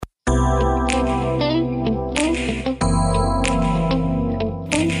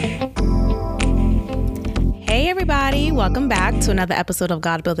welcome back to another episode of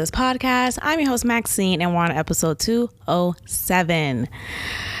God Build This Podcast. I'm your host, Maxine, and we're on episode 207.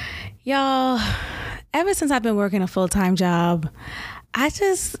 Y'all, ever since I've been working a full-time job, I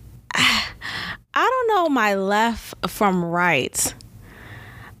don't know my left from right.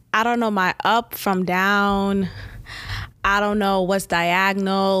 I don't know my up from down. I don't know what's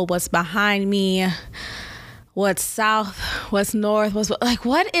diagonal, what's behind me, what's south, what's north,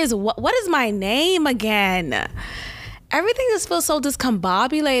 what is my name again? Everything just feels so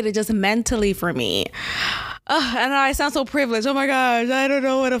discombobulated just mentally for me. I know I sound so privileged. Oh my gosh, I don't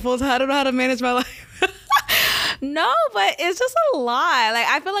know how to manage my life. No, but it's just a lot. Like,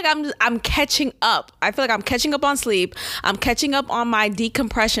 I feel like I'm catching up. I feel like I'm catching up on sleep. I'm catching up on my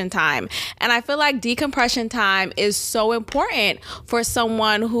decompression time. And I feel like decompression time is so important for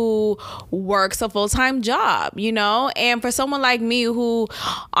someone who works a full-time job, you know? And for someone like me who,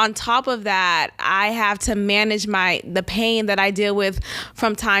 on top of that, I have to manage the pain that I deal with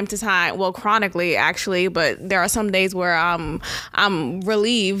from time to time. Well, chronically, actually, but there are some days where I'm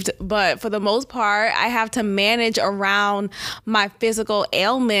relieved. But for the most part, I have to manage around my physical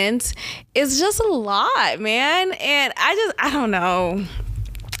ailments. It's just a lot, man. And I don't know.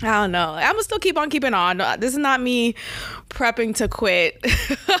 I'm gonna still keep on keeping on. This is not me prepping to quit.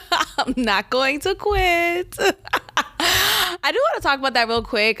 I'm not going to quit. I do want to talk about that real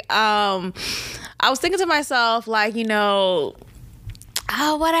quick. I was thinking to myself, like,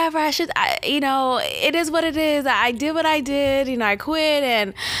 whatever, it is what it is. I did what I did, I quit,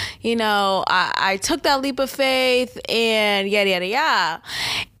 and, I took that leap of faith, and yada, yada, yada.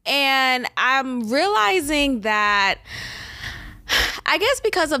 And I'm realizing that, I guess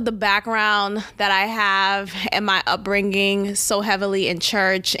because of the background that I have and my upbringing so heavily in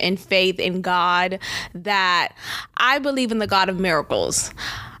church, in faith, in God, that I believe in the God of miracles.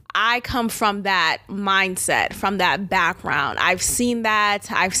 I come from that mindset, from that background. I've seen that.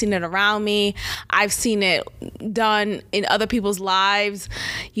 I've seen it around me. I've seen it done in other people's lives.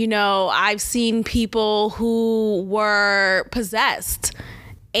 I've seen people who were possessed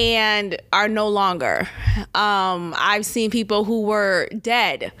and are no longer. I've seen people who were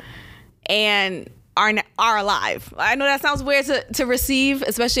dead and are alive. I know that sounds weird to receive,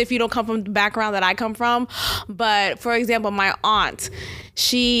 especially if you don't come from the background that I come from. But for example, my aunt,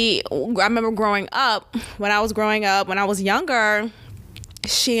 I remember growing up, when I was younger,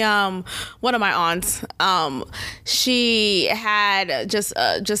 one of my aunts, she had just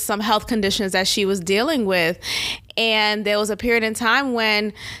some health conditions that she was dealing with. And there was a period in time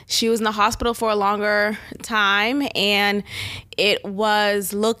when she was in the hospital for a longer time, and it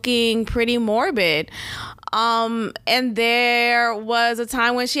was looking pretty morbid. And there was a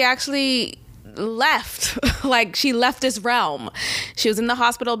time when she actually left, like she left this realm. She was in the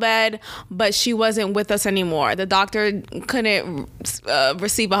hospital bed, but she wasn't with us anymore. The doctor couldn't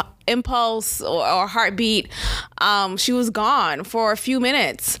receive an impulse or heartbeat. She was gone for a few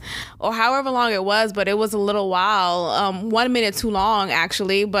minutes or however long it was, but it was a little while, 1 minute too long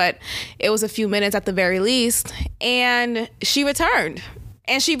actually, but it was a few minutes at the very least. And she returned.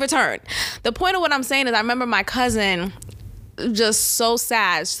 The point of what I'm saying is I remember my cousin just so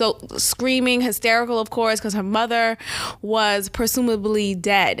sad, so screaming, hysterical, of course, because her mother was presumably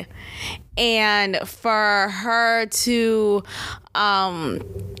dead. And for her to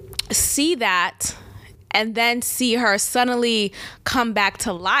see that and then see her suddenly come back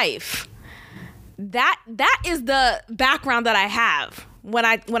to life, that is the background that I have when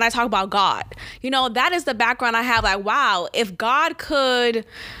I talk about God. That is the background I have. Like, wow, if God could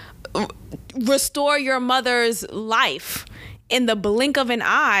restore your mother's life in the blink of an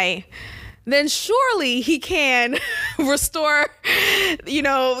eye, then surely he can restore,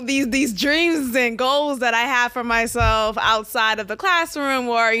 these dreams and goals that I have for myself outside of the classroom.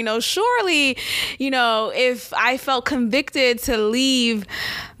 Or, surely, if I felt convicted to leave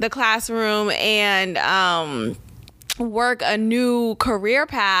the classroom and work a new career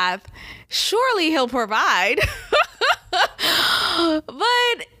path, surely he'll provide.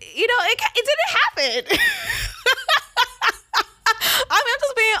 But, it didn't happen. I'm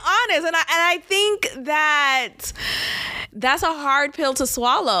just being honest. And I think that's a hard pill to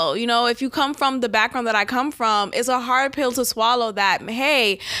swallow. If you come from the background that I come from, it's a hard pill to swallow that,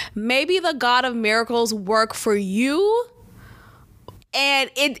 hey, maybe the God of miracles work for you and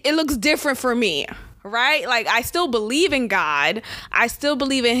it looks different for me. Right? Like, I still believe in God. I still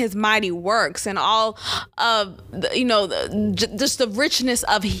believe in his mighty works and all of just the richness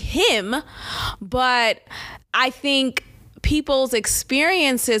of him. But I think people's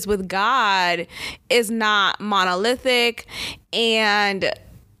experiences with God is not monolithic, and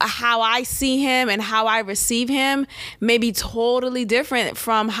how I see him and how I receive him may be totally different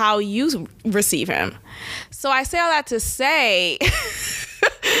from how you receive him. So I say all that to say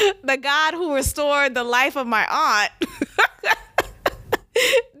the God who restored the life of my aunt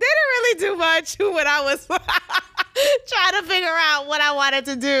didn't really do much when I was trying to figure out what I wanted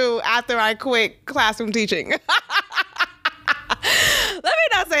to do after I quit classroom teaching. Let me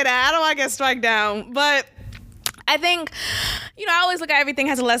not say that. I don't want to get struck down. But I think, I always look at everything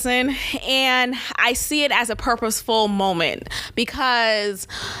as a lesson, and I see it as a purposeful moment, because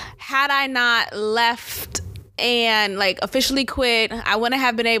had I not left and officially quit, I wouldn't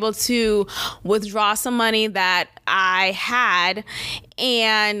have been able to withdraw some money that I had,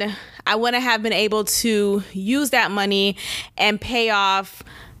 and I wouldn't have been able to use that money and pay off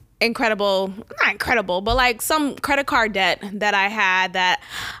not incredible, but some credit card debt that I had that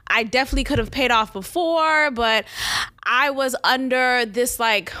I definitely could have paid off before, but I was under this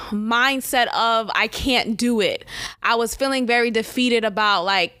mindset of I can't do it. I was feeling very defeated about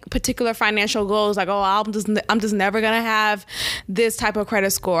particular financial goals, I'm just never gonna have this type of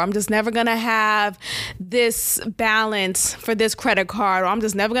credit score. I'm just never gonna have this balance for this credit card, or I'm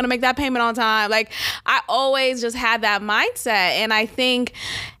just never gonna make that payment on time. I always just had that mindset, and I think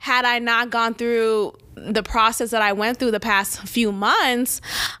had I not gone through the process that I went through the past few months,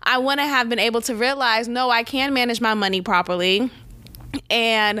 I wouldn't have been able to realize, no, I can manage my money properly.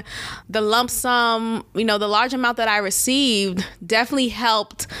 And the lump sum, the large amount that I received definitely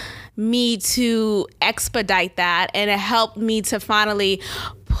helped me to expedite that, and it helped me to finally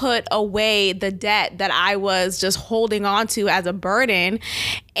put away the debt that I was just holding on to as a burden.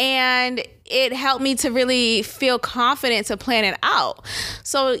 And it helped me to really feel confident to plan it out.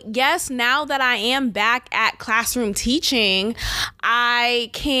 So yes, now that I am back at classroom teaching, I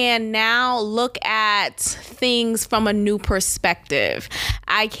can now look at things from a new perspective.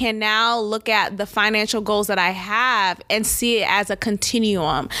 I can now look at the financial goals that I have and see it as a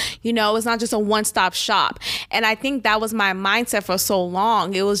continuum. It's not just a one-stop shop. And I think that was my mindset for so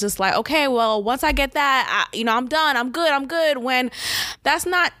long. It was just okay, well, once I get that, I'm done. I'm good. When that's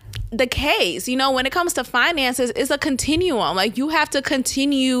not the case. When it comes to finances, it's a continuum. You have to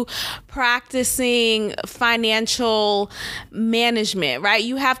continue practicing financial management, right?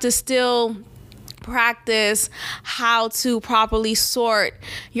 You have to still practice how to properly sort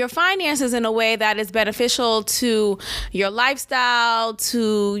your finances in a way that is beneficial to your lifestyle,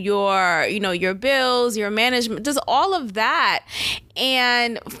 to your bills, your management, just all of that.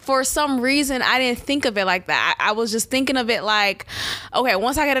 And for some reason, I didn't think of it like that. I was just thinking of it okay,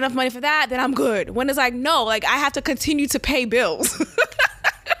 once I get enough money for that, then I'm good. When it's no, I have to continue to pay bills.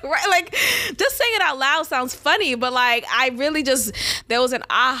 Right? Just saying it out loud sounds funny, but I really there was an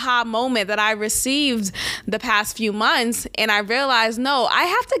aha moment that I received the past few months, and I realized, no, I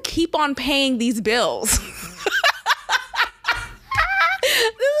have to keep on paying these bills.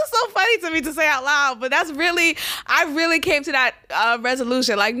 This is so funny to me to say out loud, but I really came to that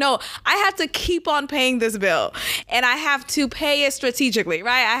resolution. No, I have to keep on paying this bill, and I have to pay it strategically,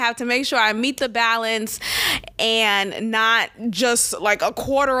 right? I have to make sure I meet the balance and not just a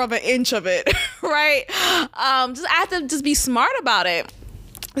quarter of an inch of it, right? I have to just be smart about it.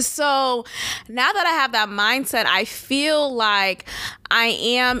 So now that I have that mindset, I feel like I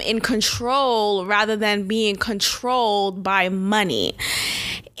am in control rather than being controlled by money.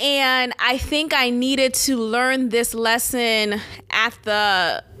 And I think I needed to learn this lesson at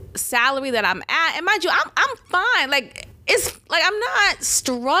the salary that I'm at. And mind you, I'm fine. It's I'm not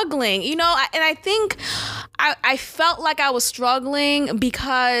struggling, and I think I felt like I was struggling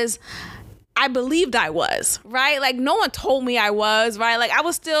because I believed I was, right? No one told me I was, right? I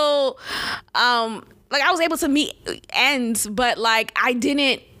was still, I was able to meet ends, but I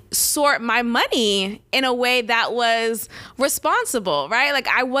didn't sort my money in a way that was responsible, right?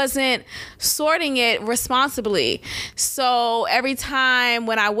 I wasn't sorting it responsibly. So every time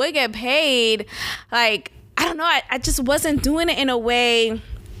when I would get paid, I don't know, I just wasn't doing it in a way.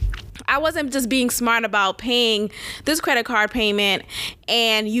 I wasn't just being smart about paying this credit card payment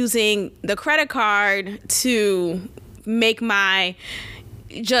and using the credit card to make my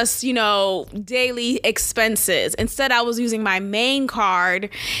daily expenses. Instead, I was using my main card,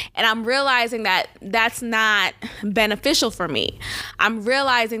 and I'm realizing that that's not beneficial for me. I'm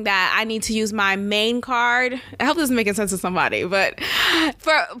realizing that I need to use my main card. I hope this is making sense to somebody, but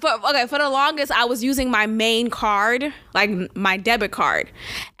for the longest, I was using my main card, my debit card,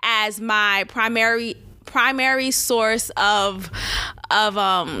 as my primary source of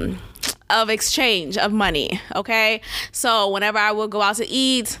of exchange of money. Okay. So whenever I would go out to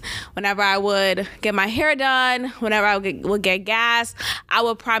eat, whenever I would get my hair done, whenever I would get gas, I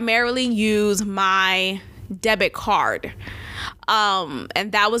would primarily use my debit card.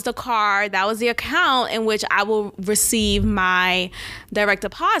 And that was the account in which I will receive my direct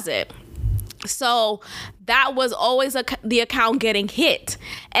deposit. So that was always the account getting hit.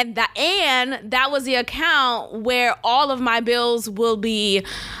 And that was the account where all of my bills will be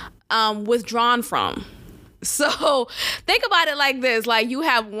withdrawn from. So think about it like this. Like, you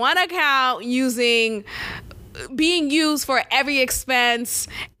have one account being used for every expense,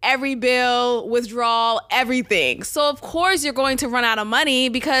 every bill, withdrawal, everything. So of course you're going to run out of money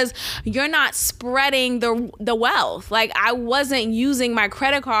because you're not spreading the wealth. Like, I wasn't using my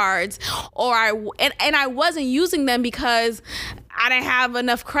credit cards, and I wasn't using them because I didn't have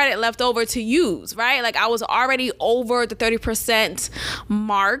enough credit left over to use, right? Like, I was already over the 30%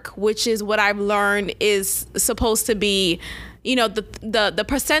 mark, which is what I've learned is supposed to be, you know, the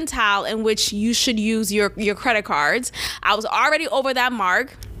percentile in which you should use your credit cards. I was already over that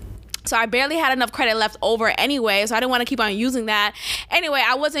mark. So I barely had enough credit left over anyway. So I didn't want to keep on using that. Anyway,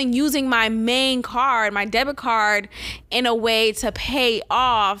 I wasn't using my main card, my debit card, in a way to pay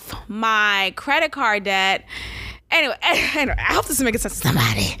off my credit card debt. Anyway, I hope this is making sense to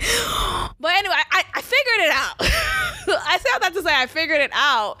somebody. But anyway, I figured it out. I say all that to say I figured it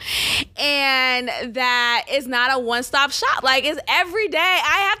out. And that is not a one-stop shop. Like, it's every day.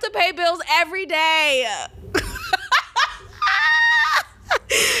 I have to pay bills every day.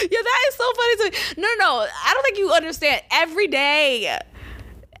 Yeah, that is so funny to me. No, I don't think you understand. Every day.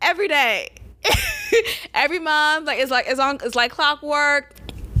 Every month, it's like clockwork.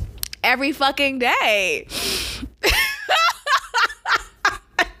 Every fucking day.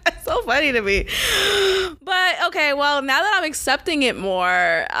 It's so funny to me. But okay, well, now that I'm accepting it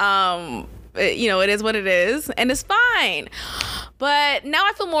more, it is what it is, and it's fine. But now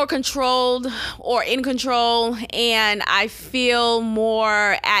I feel more controlled or in control, and I feel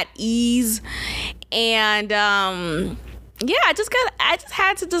more at ease. And I just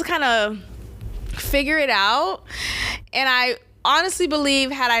had to just kind of figure it out. And I honestly believe,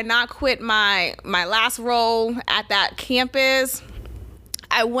 had I not quit my last role at that campus,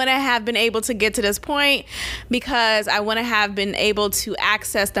 I wouldn't have been able to get to this point, because I wouldn't have been able to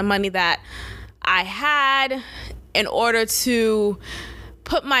access the money that I had in order to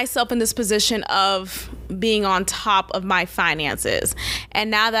put myself in this position of being on top of my finances. And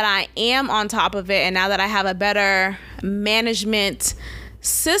now that I am on top of it, and now that I have a better management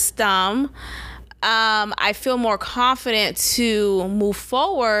system, I feel more confident to move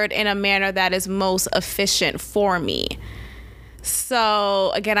forward in a manner that is most efficient for me.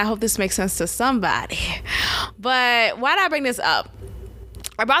 So again, I hope this makes sense to somebody. But why did I bring this up?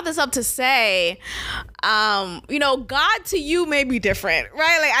 I brought this up to say, God to you may be different,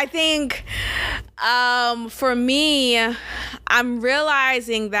 right? Like, I think for me, I'm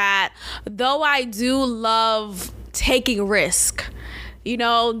realizing that though I do love taking risk,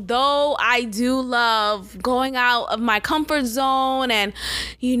 though I do love going out of my comfort zone and,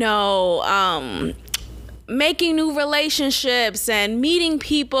 making new relationships and meeting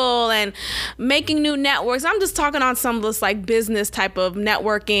people and making new networks. I'm just talking on some of this like business type of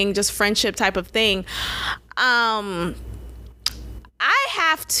networking, just friendship type of thing. I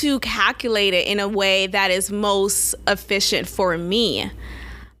have to calculate it in a way that is most efficient for me.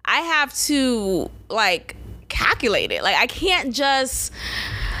 I have to calculate it. Like, I can't just,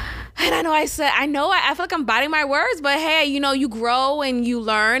 and I feel like I'm biting my words, but hey, you grow and you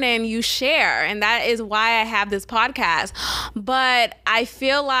learn and you share. And that is why I have this podcast. But I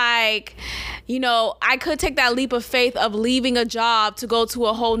feel like, I could take that leap of faith of leaving a job to go to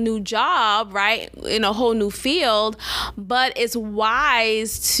a whole new job, right? In a whole new field. But it's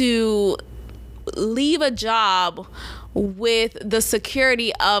wise to leave a job with the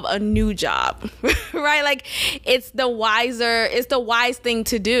security of a new job, right? Like, it's the wise thing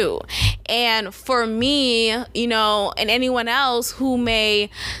to do. And for me, and anyone else who may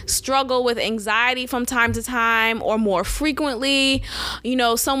struggle with anxiety from time to time or more frequently,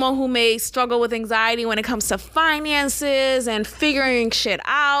 someone who may struggle with anxiety when it comes to finances and figuring shit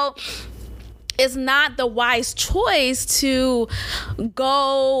out, it's not the wise choice to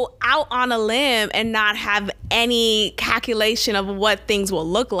go out on a limb and not have any calculation of what things will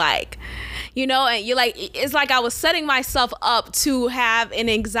look like. And you're like, it's like I was setting myself up to have an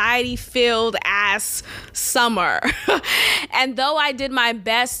anxiety-filled ass summer. And though I did my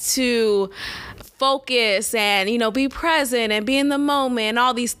best to focus and, be present and be in the moment and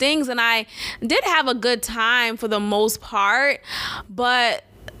all these things, and I did have a good time for the most part, but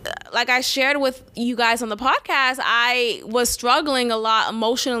like I shared with you guys on the podcast, I was struggling a lot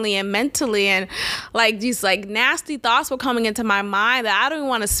emotionally and mentally, and like these like nasty thoughts were coming into my mind that I don't even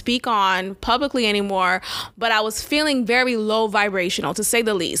want to speak on publicly anymore. But I was feeling very low vibrational, to say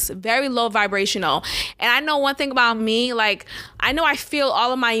the least, very low vibrational. And I know one thing about me, like I know I feel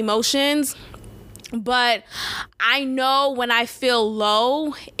all of my emotions, but I know when I feel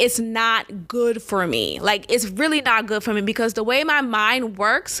low, it's not good for me. Like, it's really not good for me, because the way my mind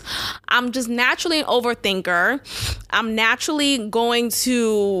works, I'm just naturally an overthinker. I'm naturally going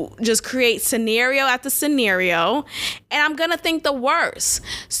to just create scenario after scenario, and I'm going to think the worst.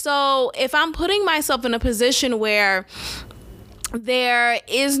 So if I'm putting myself in a position where there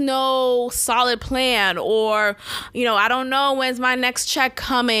is no solid plan, or, you know, I don't know when's my next check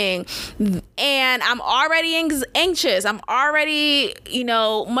coming, and I'm already anxious, I'm already, you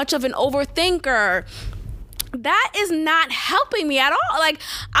know, much of an overthinker, that is not helping me at all. Like,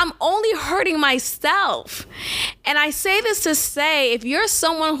 I'm only hurting myself. And I say this to say, if you're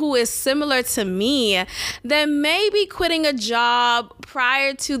someone who is similar to me, then maybe quitting a job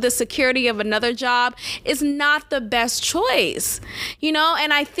prior to the security of another job is not the best choice, you know?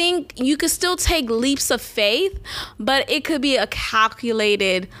 And I think you could still take leaps of faith, but it could be a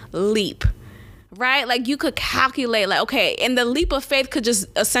calculated leap. Right? Like, you could calculate, like, okay, and the leap of faith could just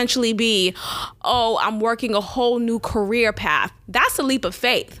essentially be, oh, I'm working a whole new career path. That's a leap of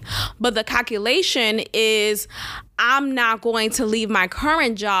faith. But the calculation is, I'm not going to leave my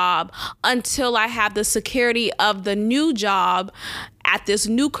current job until I have the security of the new job at this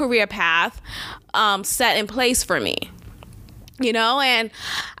new career path set in place for me. You know, and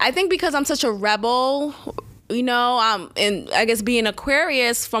I think because I'm such a rebel, you know, and I guess being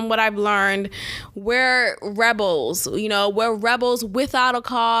Aquarius, from what I've learned, we're rebels, you know, we're rebels without a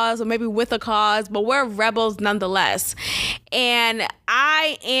cause, or maybe with a cause, but we're rebels nonetheless. And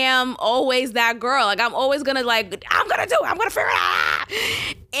I am always that girl. Like, I'm always gonna I'm gonna figure it out.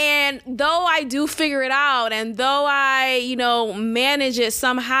 And though I do figure it out, and though I, you know, manage it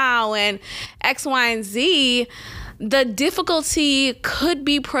somehow and X, Y, and Z, the difficulty could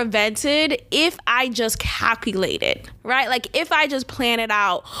be prevented if I just calculate it, right? Like, if I just plan it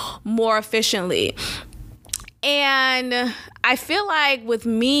out more efficiently. And I feel like with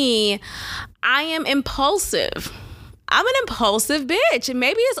me, I am impulsive. I'm an impulsive bitch. And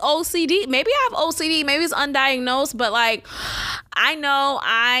maybe it's OCD. Maybe I have OCD. Maybe it's undiagnosed. But like, I know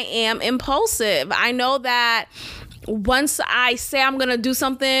I am impulsive. I know that once I say I'm going to do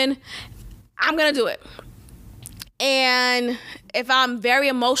something, I'm going to do it. And if I'm very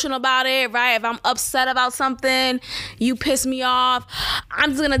emotional about it, right? If I'm upset about something, you piss me off, I'm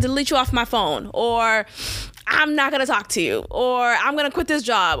just going to delete you off my phone, or I'm not going to talk to you, or I'm going to quit this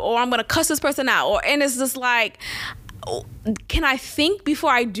job, or I'm going to cuss this person out. And it's just like, can I think before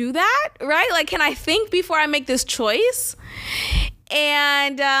I do that? Right? Like, can I think before I make this choice?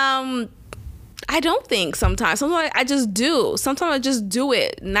 And, I don't think sometimes. Sometimes I just do. Sometimes I just do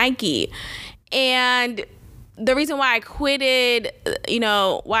it. Nike. And the reason why I quitted, you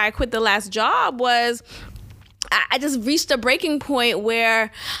know, why I quit the last job was I just reached a breaking point where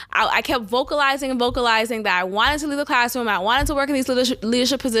I kept vocalizing that I wanted to leave the classroom. I wanted to work in these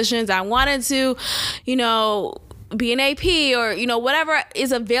leadership positions. I wanted to, you know, be an AP, or, you know, whatever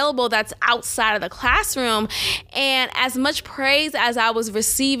is available that's outside of the classroom. And as much praise as I was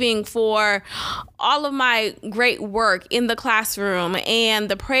receiving for all of my great work in the classroom, and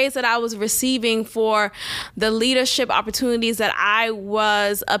the praise that I was receiving for the leadership opportunities that I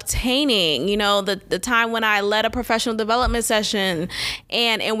was obtaining, you know, the time when I led a professional development session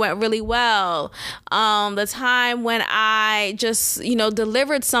and it went really well, the time when I just, you know,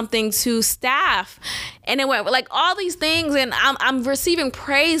 delivered something to staff and it went, like, all these things, and I'm receiving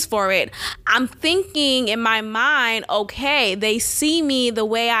praise for it. I'm thinking in my mind, okay, they see me the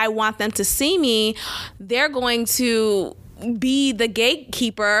way I want them to see me. They're going to be the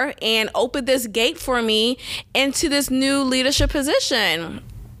gatekeeper and open this gate for me into this new leadership position.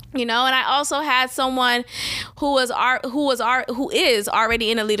 You know, and I also had someone who is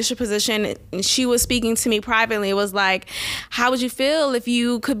already in a leadership position. And she was speaking to me privately. It was like, how would you feel if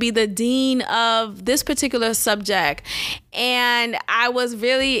you could be the dean of this particular subject? And I was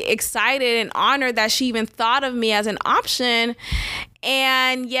really excited and honored that she even thought of me as an option.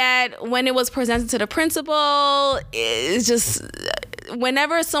 And yet when it was presented to the principal, it's just,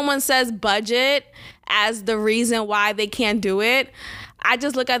 whenever someone says budget as the reason why they can't do it, I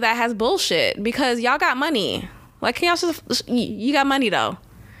just look at that as bullshit, because y'all got money. Like, can y'all just, you got money though.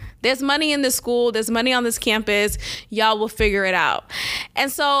 There's money in this school. There's money on this campus. Y'all will figure it out.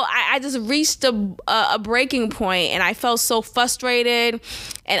 And so I just reached a breaking point, and I felt so frustrated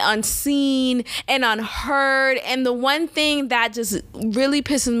and unseen and unheard. And the one thing that just really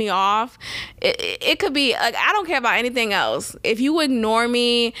pisses me off, it could be like, I don't care about anything else. If you ignore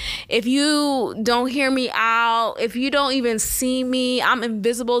me, if you don't hear me out, if you don't even see me, I'm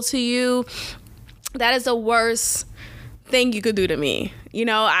invisible to you. That is the worst thing you could do to me. You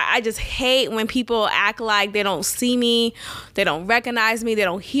know, I just hate when people act like they don't see me, they don't recognize me, they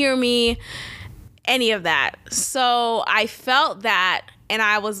don't hear me, any of that. So I felt that, and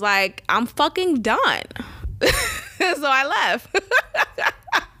I was like, I'm fucking done. So I left.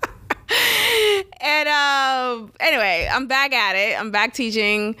 And anyway, I'm back at it. I'm back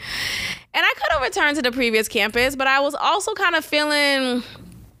teaching. And I could have returned to the previous campus, but I was also kind of feeling,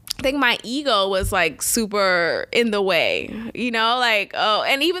 I think my ego was like super in the way, you know, like, oh,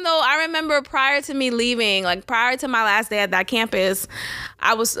 and even though I remember prior to me leaving, like prior to my last day at that campus,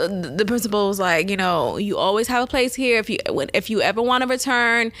 the principal was like, you know, you always have a place here. If you ever want to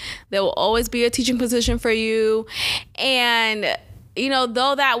return, there will always be a teaching position for you. And, you know,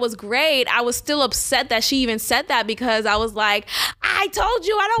 though that was great, I was still upset that she even said that, because I was like, I told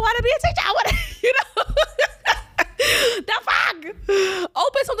you I don't want to be a teacher. I want to, you know. The fuck?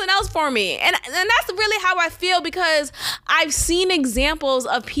 Open something else for me. And that's really how I feel, because I've seen examples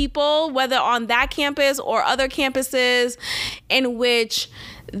of people, whether on that campus or other campuses, in which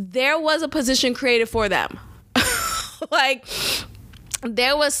there was a position created for them. Like,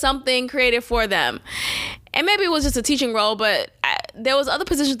 there was something created for them. And maybe it was just a teaching role, but there was other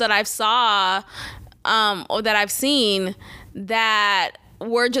positions that I've saw or that I've seen that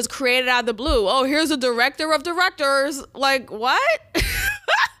were just created out of the blue. Oh, here's a director of directors. Like, what?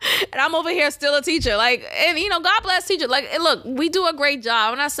 And I'm over here still a teacher. Like, and you know, God bless teachers. Like, look, we do a great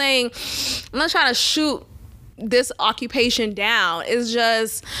job. I'm not trying to shoot this occupation down. It's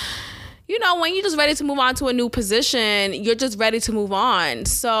just, you know, when you're just ready to move on to a new position, you're just ready to move on.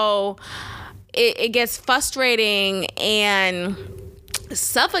 So it gets frustrating and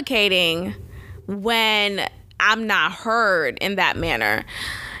suffocating when I'm not heard in that manner.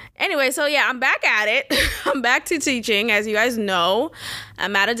 Anyway, so yeah, I'm back at it. I'm back to teaching. As you guys know,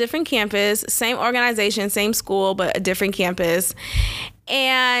 I'm at a different campus, same organization, same school, but a different campus.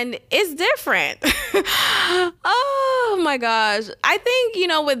 And it's different. Oh my gosh. I think, you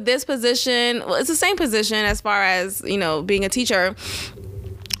know, with this position, well, it's the same position as far as, you know, being a teacher.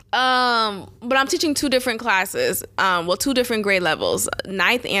 But I'm teaching two different classes, two different grade levels,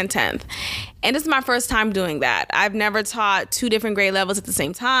 9th and 10th. And this is my first time doing that. I've never taught two different grade levels at the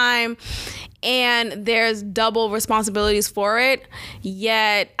same time. And there's double responsibilities for it.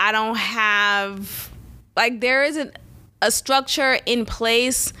 Yet I don't have, like, there isn't a structure in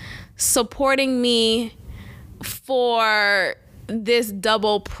place supporting me for this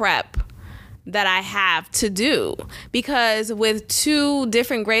double prep that I have to do, because with two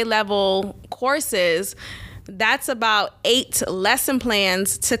different grade level courses, that's about 8 lesson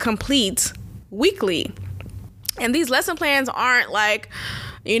plans to complete weekly. And these lesson plans aren't like,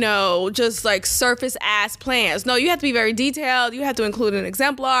 you know, just like surface ass plans. No, you have to be very detailed. You have to include an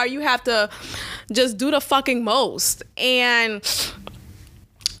exemplar. You have to just do the fucking most. And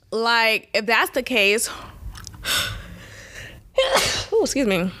like, if that's the case, oh, excuse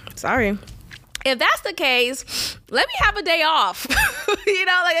me, sorry. If that's the case, let me have a day off. You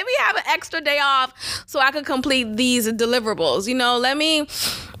know, like, let me have an extra day off so I can complete these deliverables. You know, let me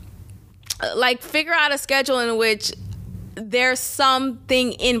like figure out a schedule in which there's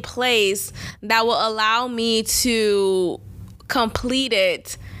something in place that will allow me to complete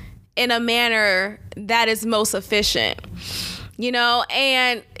it in a manner that is most efficient. You know,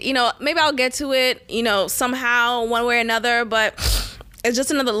 and, you know, maybe I'll get to it, you know, somehow, one way or another, but it's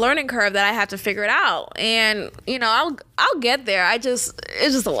just another learning curve that I have to figure it out. And, you know, I'll get there. It's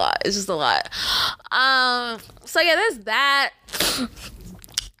just a lot. It's just a lot. So yeah, there's that.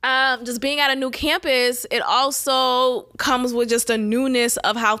 Just being at a new campus, it also comes with just a newness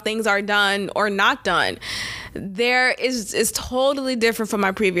of how things are done or not done. It's totally different from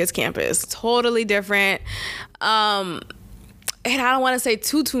my previous campus. Totally different. And I don't want to say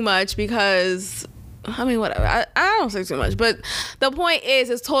too much, because I mean, whatever. I don't say too much, but the point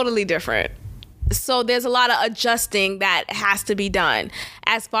is, it's totally different. So there's a lot of adjusting that has to be done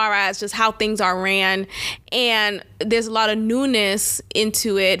as far as just how things are ran. And there's a lot of newness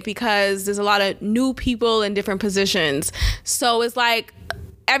into it, because there's a lot of new people in different positions. So it's like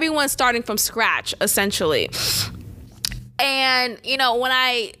everyone's starting from scratch, essentially. And, you know, when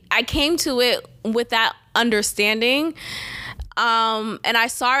I came to it with that understanding, And I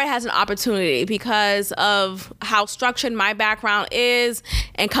saw it as an opportunity because of how structured my background is,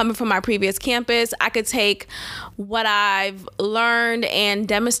 and coming from my previous campus, I could take what I've learned and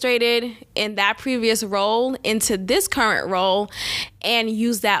demonstrated in that previous role into this current role and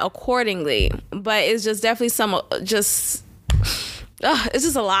use that accordingly. But it's just definitely it's just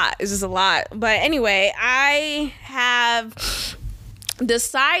a lot. It's just a lot. But anyway, I have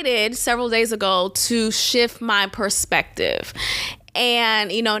decided several days ago to shift my perspective. And,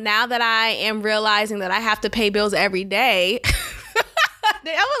 now that I am realizing that I have to pay bills every day, I'm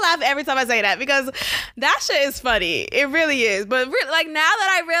gonna laugh every time I say that because that shit is funny. It really is. But now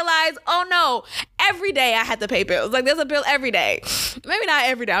that I realize, oh no, every day I have to pay bills. Like, there's a bill every day. Maybe not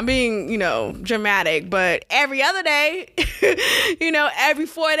every day. I'm being, dramatic, but every other day, every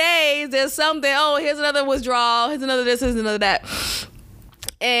 4 days, there's something. Oh, here's another withdrawal. Here's another this, here's another that.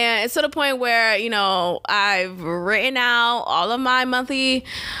 And it's to the point where, I've written out all of my monthly,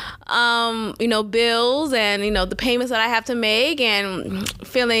 bills and, the payments that I have to make, and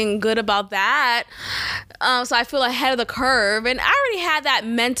feeling good about that. So I feel ahead of the curve. And I already had that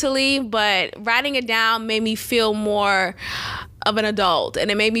mentally, but writing it down made me feel more of an adult, and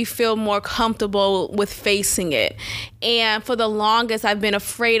it made me feel more comfortable with facing it. And for the longest, I've been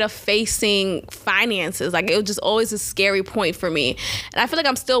afraid of facing finances. Like, it was just always a scary point for me. And I feel like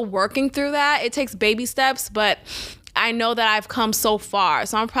I'm still working through that. It takes baby steps, but I know that I've come so far.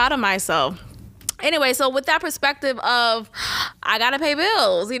 So I'm proud of myself. Anyway, so with that perspective of I gotta pay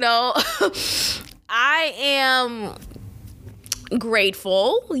bills, I am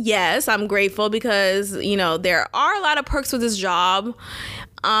grateful. Yes, I'm grateful because, there are a lot of perks with this job.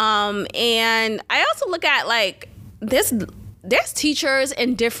 And I also look at there's teachers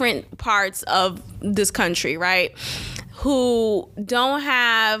in different parts of this country, right, who don't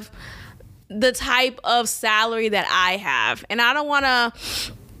have the type of salary that I have. And I don't want to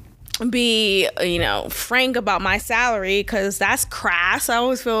be, frank about my salary because that's crass. I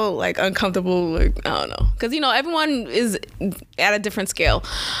always feel uncomfortable. I don't know. Because, everyone is at a different scale,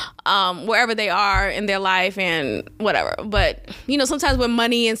 wherever they are in their life and whatever. But, sometimes with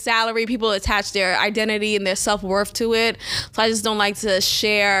money and salary, people attach their identity and their self-worth to it. So I just don't like to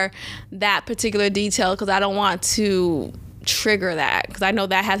share that particular detail because I don't want to trigger that, because I know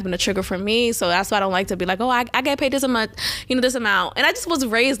that has been a trigger for me. So that's why I don't like to be like, oh, I get paid this amount, this amount. And I just was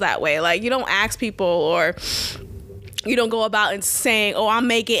raised that way. You don't ask people, or you don't go about and saying, oh, I'm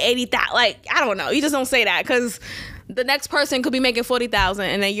making 80,000. I don't know. You just don't say that, because the next person could be making 40,000,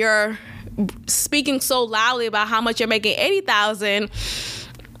 and then you're speaking so loudly about how much you're making 80,000.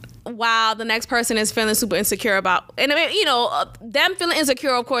 While the next person is feeling super insecure about, and them feeling insecure,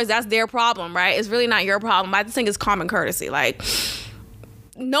 of course, that's their problem, right? It's really not your problem. I just think it's common courtesy.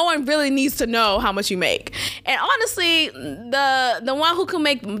 No one really needs to know how much you make. And honestly, the one who can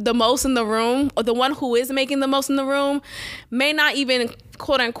make the most in the room, or the one who is making the most in the room, may not even,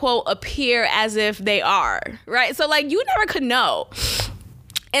 quote unquote, appear as if they are, right? So you never could know.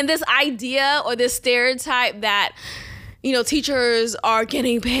 And this idea or this stereotype that, teachers are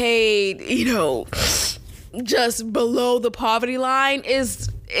getting paid, just below the poverty line is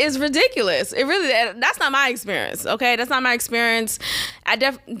ridiculous. It really, that's not my experience. Okay. That's not my experience.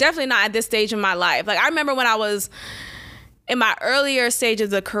 Definitely not at this stage in my life. I remember when I was in my earlier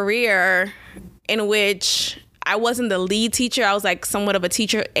stages of career, in which I wasn't the lead teacher. I was somewhat of a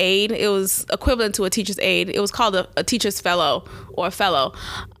teacher aide. It was equivalent to a teacher's aide. It was called a teacher's fellow, or a fellow.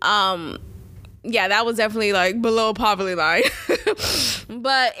 Yeah, that was definitely below poverty line.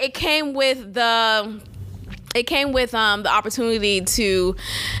 But it came with the opportunity to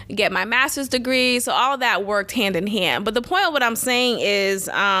get my master's degree. So all of that worked hand in hand. But the point of what I'm saying is,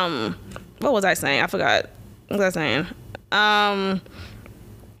 what was I saying? I forgot. What was I saying?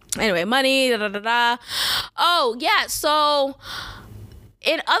 Anyway, money, da da da da. Oh, yeah. So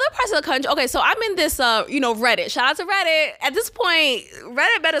in other parts of the country, okay, so I'm in this, Reddit. Shout out to Reddit. At this point,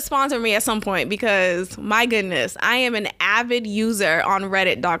 Reddit better sponsor me at some point, because my goodness, I am an avid user on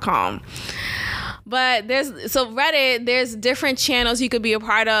Reddit.com. But Reddit, there's different channels you could be a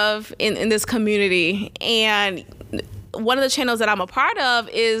part of in this community. And one of the channels that I'm a part of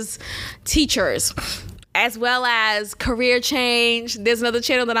is teachers, as well as career change. There's another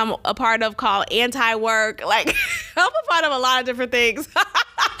channel that I'm a part of called anti-work. I'm a part of a lot of different things.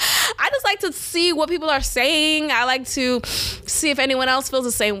 I just like to see what people are saying. I like to see if anyone else feels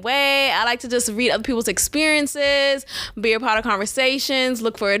the same way. I like to just read other people's experiences, be a part of conversations,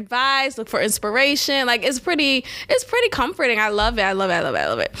 look for advice, look for inspiration. It's pretty comforting. I love it. I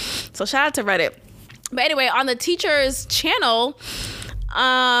love it. So shout out to Reddit. But anyway, on the teachers channel,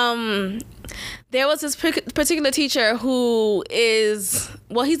 there was this particular teacher who is,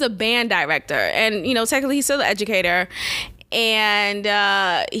 well, he's a band director, and technically he's still an educator. And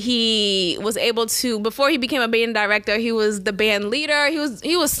he was able to, before he became a band director, he was the band leader.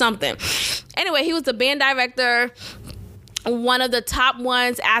 He was something. Anyway, he was the band director, one of the top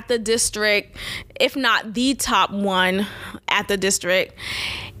ones at the district, if not the top one at the district.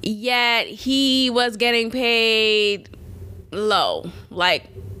 Yet he was getting paid low, like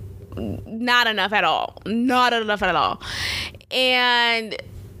not enough at all. And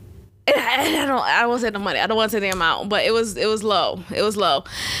I won't say the money. I don't want to say the amount, but it was low. It was low.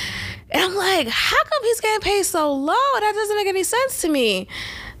 And I'm like, how come he's getting paid so low? That doesn't make any sense to me.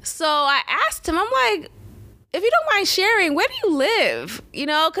 So I asked him, I'm like, if you don't mind sharing, where do you live?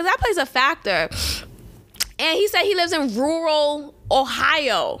 Because that plays a factor. And he said he lives in rural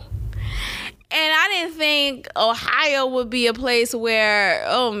Ohio. And I didn't think Ohio would be a place where,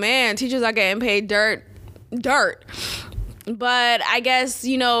 oh man, teachers are getting paid dirt. But I guess,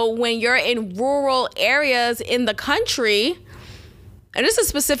 when you're in rural areas in the country, and this is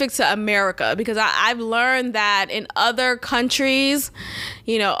specific to America, because I've learned that in other countries,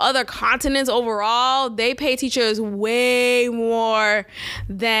 other continents overall, they pay teachers way more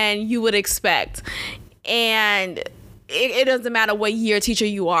than you would expect. And it doesn't matter what year teacher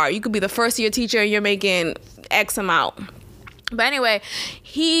you are. You could be the first year teacher and you're making X amount. But anyway,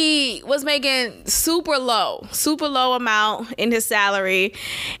 he was making super low amount in his salary.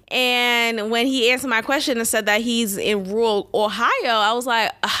 And when he answered my question and said that he's in rural Ohio, I was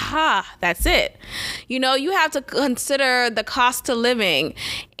like, aha, that's it. You have to consider the cost of living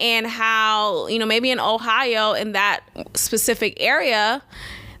and how, maybe in Ohio, in that specific area,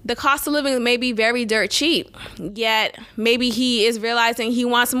 the cost of living may be very dirt cheap, yet maybe he is realizing he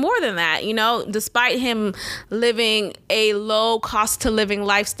wants more than that, despite him living a low cost to living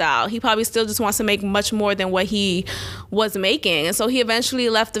lifestyle. He probably still just wants to make much more than what he was making. And so he eventually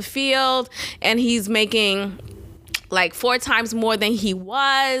left the field and he's making like 4 times more than he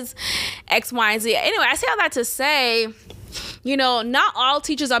was, X, Y, and Z. Anyway, I say all that to say, not all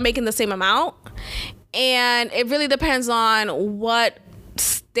teachers are making the same amount. And it really depends on what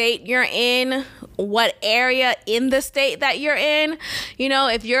state you're in, what area in the state that you're in.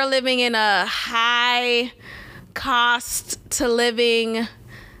 If you're living in a high cost to living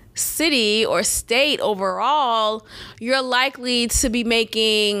city or state overall, you're likely to be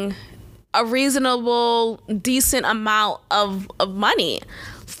making a reasonable, decent amount of money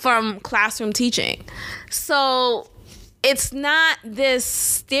from classroom teaching. So it's not this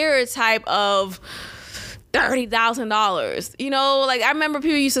stereotype of $30,000. Like I remember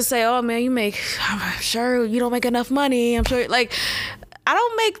people used to say, oh man, I'm sure you don't make enough money. I'm sure, like, I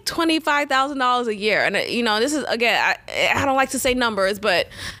don't make $25,000 a year. And this is, again, I don't like to say numbers, but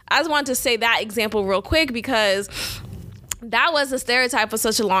I just wanted to say that example real quick because that was a stereotype for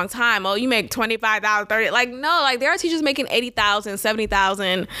such a long time. Oh, you make $25,000, $30,000. Like, no, like there are teachers making $80,000,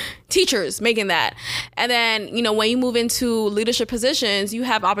 $70,000, teachers making that. And then, when you move into leadership positions, you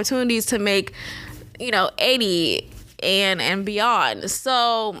have opportunities to make 80 and beyond.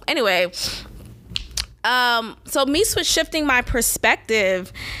 So anyway, so me shifting my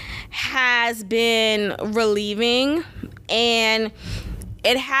perspective has been relieving, and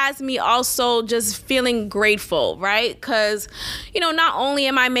it has me also just feeling grateful, right? Because, not only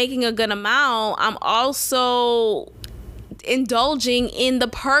am I making a good amount, I'm also indulging in the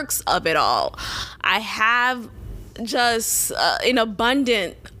perks of it all. I have just an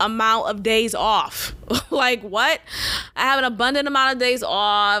abundant amount of days off. Like what? I have an abundant amount of days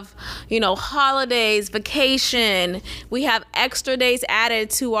off, holidays, vacation. We have extra days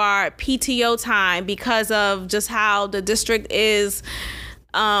added to our PTO time because of just how the district is.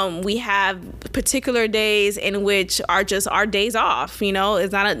 We have particular days in which are just our days off.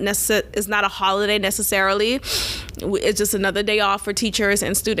 It's not a holiday necessarily. It's just another day off for teachers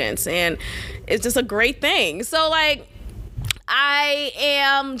and students, and it's just a great thing. So like, I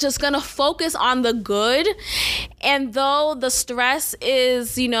am just gonna focus on the good, and though the stress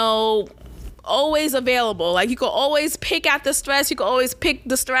is, always available. Like you can always pick at the stress. You can always pick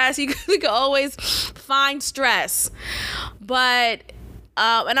the stress. You can always find stress, but.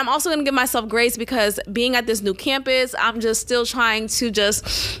 And I'm also going to give myself grace because being at this new campus, I'm just still trying to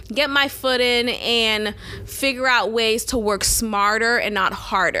just get my foot in and figure out ways to work smarter and not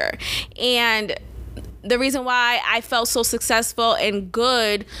harder. And the reason why I felt so successful and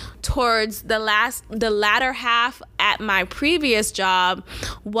good towards the latter half at my previous job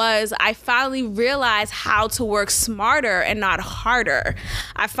was I finally realized how to work smarter and not harder.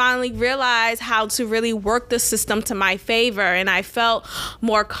 I finally realized how to really work the system to my favor, and I felt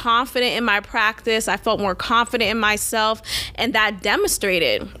more confident in my practice. I felt more confident in myself, and that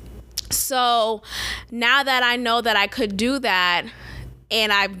demonstrated. So now that I know that I could do that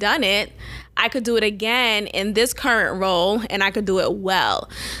and I've done it, I could do it again in this current role, and I could do it well.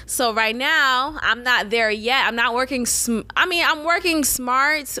 So right now, I'm not there yet. I'm not working. I'm working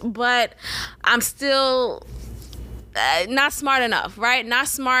smart, but I'm still not smart enough, right? Not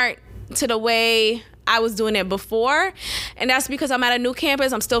smart to the way I was doing it before. And that's because I'm at a new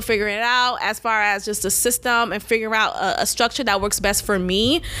campus. I'm still figuring it out as far as just a system and figuring out a structure that works best for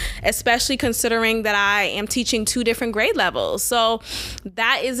me, especially considering that I am teaching 2 different grade levels. So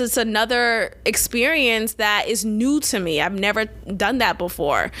that is just another experience that is new to me. I've never done that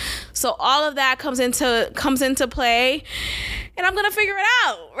before. So all of that comes into play, and I'm going to figure it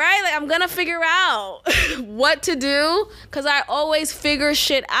out, right? Like, I'm going to figure out what to do, because I always figure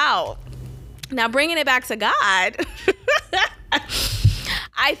shit out. Now, bringing it back to God,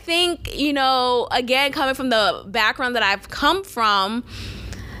 I think, again, coming from the background that I've come from,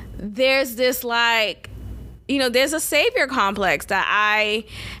 there's this there's a savior complex that I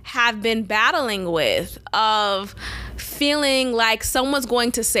have been battling with, of feeling like someone's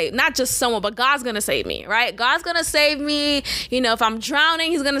going to save, not just someone, but God's going to save me, right? God's going to save me. If I'm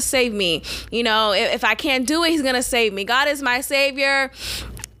drowning, he's going to save me. If I can't do it, he's going to save me. God is my savior.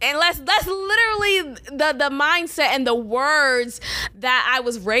 And that's literally the mindset and the words that I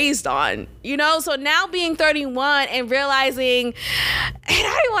was raised on, So now being 31 and realizing, and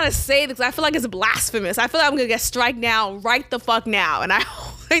I didn't want to say this because I feel like it's blasphemous. I feel like I'm going to get strike down right the fuck now. And I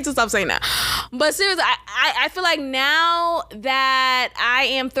hate to stop saying that. But seriously, I feel like now that I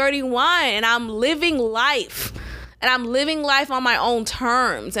am 31 and I'm living life, and I'm living life on my own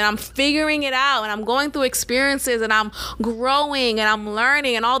terms, and I'm figuring it out, and I'm going through experiences, and I'm growing, and I'm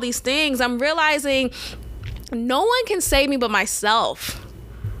learning, and all these things, I'm realizing no one can save me but myself.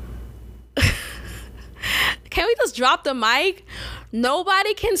 Can we just drop the mic?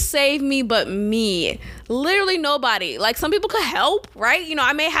 Nobody can save me but me. Literally nobody. Like, some people could help, right?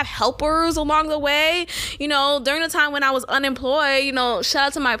 I may have helpers along the way. During the time when I was unemployed, shout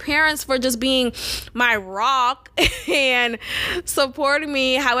out to my parents for just being my rock and supporting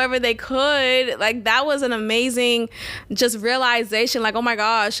me however they could. Like, that was an amazing just realization. Like, oh my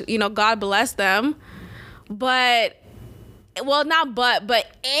gosh, God bless them. But, well, not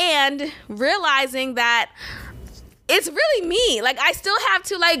and realizing that it's really me. Like, I still have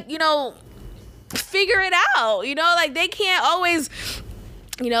to, figure it out. Like, they can't always,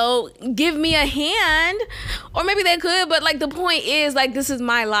 give me a hand, or maybe they could, but the point is, this is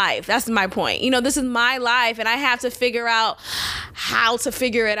my life. That's my point. This is my life, and I have to figure out how to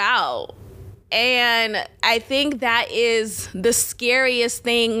figure it out. And I think that is the scariest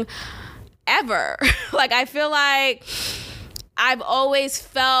thing ever. I feel like I've always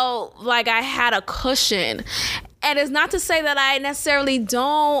felt like I had a cushion. And it's not to say that I necessarily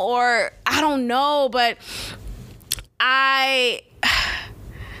don't, or I don't know, but I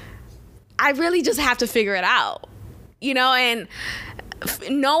really just have to figure it out, and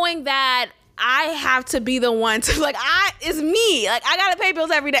knowing that I have to be the one to, it's me. I gotta pay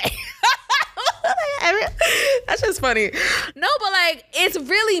bills every day. That's just funny. No, but it's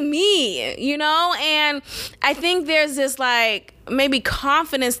really me, and I think there's this maybe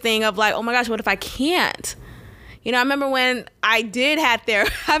confidence thing of oh my gosh, what if I can't? I remember when I did have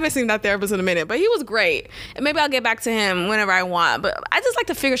therapy. I haven't seen that therapist in a minute, but he was great. And maybe I'll get back to him whenever I want. But I just like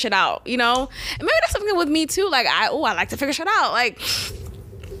to figure shit out, And maybe that's something with me too. I like to figure shit out. I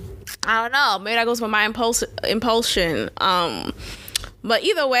don't know. Maybe that goes with my impulsion. But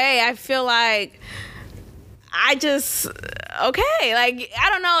either way, I feel like I just, okay. I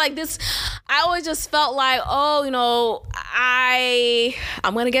don't know, this, I always just felt like, oh,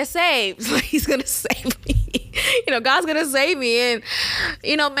 I'm going to get saved. He's going to save me. God's going to save me. And,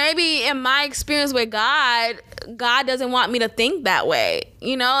 maybe in my experience with God doesn't want me to think that way.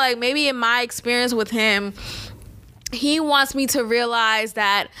 Maybe in my experience with him, he wants me to realize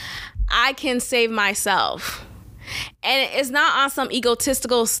that I can save myself. And it's not on some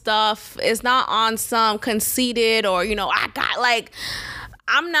egotistical stuff. It's not on some conceited or, I'm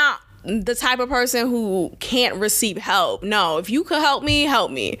not the type of person who can't receive help. No, if you could help me,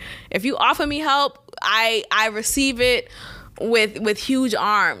 help me. If you offer me help, I receive it with huge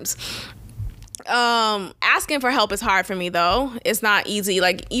arms. Asking for help is hard for me though. It's not easy.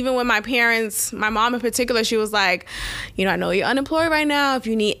 Like even with my parents, my mom in particular, she was like, I know you're unemployed right now. If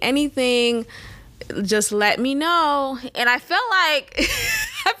you need anything, just let me know. And I felt like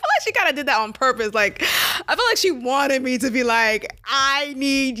she kind of did that on purpose. Like I felt like she wanted me to be like, I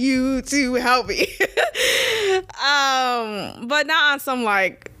need you to help me. But not on some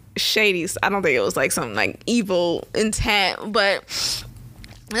like shady, I don't think it was like some like evil intent, but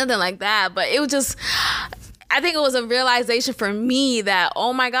nothing like that. But it was just, I think it was a realization for me that,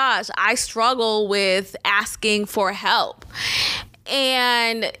 oh my gosh, I struggle with asking for help.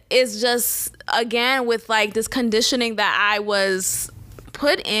 And it's just, again, with like this conditioning that I was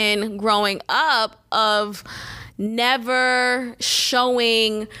put in growing up of never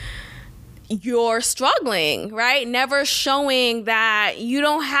showing you're struggling, right? Never showing that you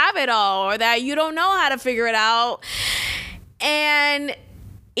don't have it all or that you don't know how to figure it out. And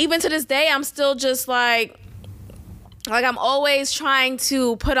even to this day, I'm still just like I'm always trying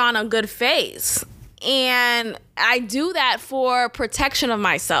to put on a good face. And I do that for protection of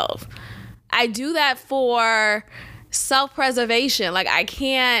myself. I do that for self-preservation. Like I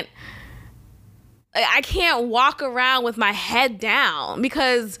can't walk around with my head down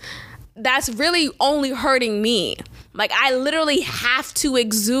because that's really only hurting me. Like I literally have to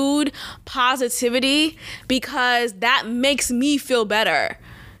exude positivity because that makes me feel better.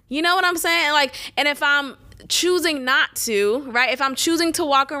 You know what I'm saying? Like, and if I'm choosing not to, right? If I'm choosing to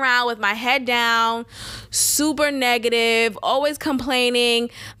walk around with my head down, super negative, always complaining,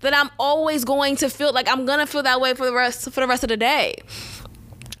 then I'm always going to feel like I'm gonna feel that way for the rest of the day,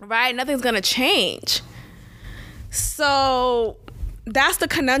 right? Nothing's gonna change. So that's the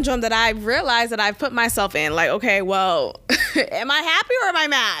conundrum that I realized that I've put myself in. Like, okay, well, am I happy or am I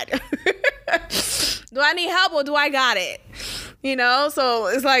mad? Do I need help or do I got it? So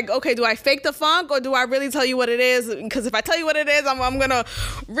it's like, okay, do I fake the funk or do I really tell you what it is? Because if I tell you what it is, I'm going to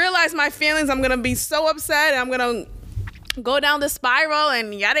realize my feelings. I'm going to be so upset and I'm going to go down the spiral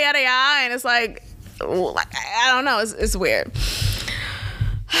and yada, yada, yada. And it's like, I don't know. It's weird.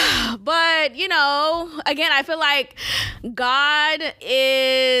 But, again, I feel like God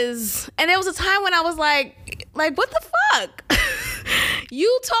is, and there was a time when I was like, what the fuck?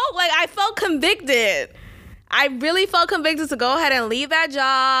 I felt convicted. I really felt convicted to go ahead and leave that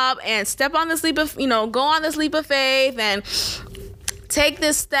job and step on this leap of, go on this leap of faith and take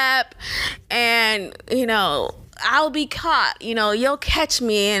this step and, I'll be caught, you'll catch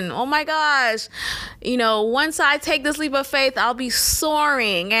me. And oh my gosh, once I take this leap of faith, I'll be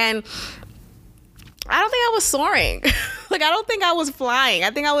soaring. And I don't think I was soaring. I don't think I was flying.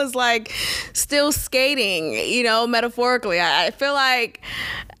 I think I was still skating, metaphorically. I feel like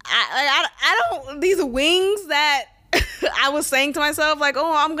I don't, these wings that I was saying to myself,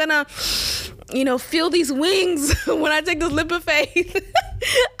 I'm gonna, feel these wings when I take this leap of faith.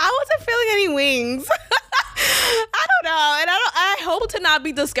 I wasn't feeling any wings. I don't know. And I hope to not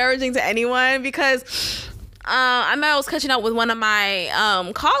be discouraging to anyone because I was catching up with one of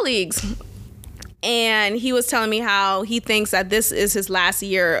my colleagues and he was telling me how he thinks that this is his last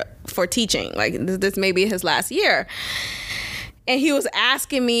year for teaching. This may be his last year. And he was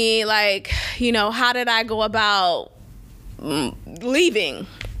asking me how did I go about leaving?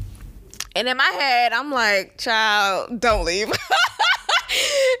 And in my head, I'm like, child, don't leave.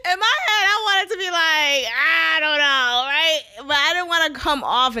 In my head, I wanted to be I don't know, right? But I didn't want to come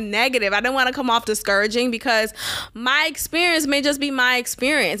off negative. I didn't want to come off discouraging because my experience may just be my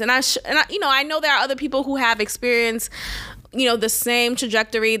experience. And I know there are other people who have experienced, the same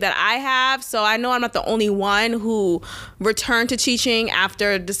trajectory that I have. So I know I'm not the only one who returned to teaching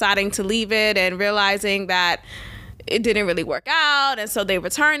after deciding to leave it and realizing that it didn't really work out. And so they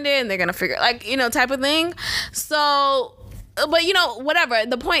returned it and they're going to figure, type of thing. So, but whatever.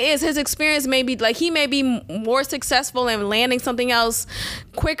 The point is his experience may be he may be more successful in landing something else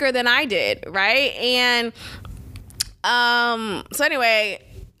quicker than I did. Right. And, so anyway,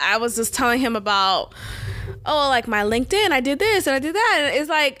 I was just telling him about, my LinkedIn, I did this and I did that. And it's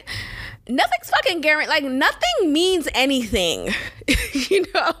nothing's fucking guaranteed. Nothing means anything,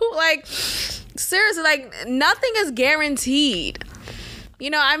 seriously, nothing is guaranteed.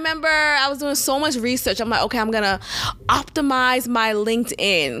 I remember I was doing so much research. I'm like, okay, I'm going to optimize my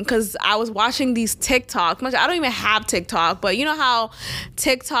LinkedIn because I was watching these TikToks. I don't even have TikTok, but you know how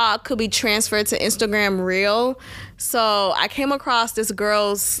TikTok could be transferred to Instagram Reel? So I came across this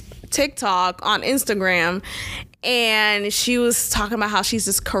girl's TikTok on Instagram and she was talking about how she's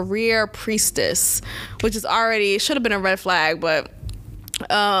this career priestess, which is already, should have been a red flag, but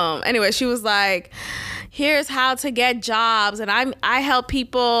anyway, she was like, here's how to get jobs, and I help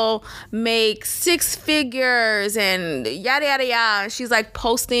people make 6 figures and yada yada yada. And she's like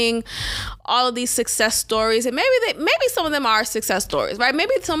posting all of these success stories, and maybe some of them are success stories, right?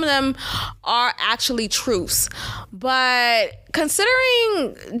 Maybe some of them are actually truths, but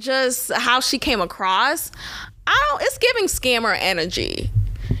considering just how she came across, it's giving scammer energy.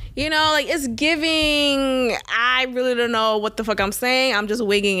 You know, like, it's giving, I really don't know what the fuck I'm saying, I'm just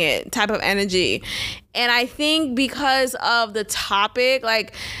wigging it type of energy. And I think because of the topic,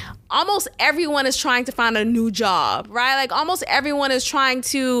 like, almost everyone is trying to find a new job, right? Like, almost everyone is trying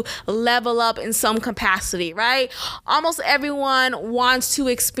to level up in some capacity, right? Almost everyone wants to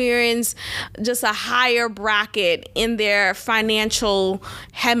experience just a higher bracket in their financial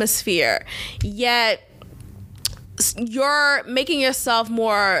hemisphere. Yet, you're making yourself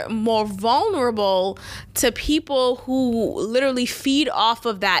more vulnerable to people who literally feed off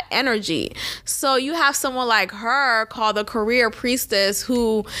of that energy. So you have someone like her, called the Career Priestess,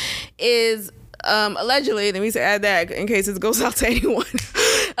 who is allegedly, let me add that in case it goes out to anyone,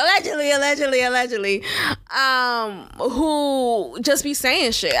 allegedly, who just be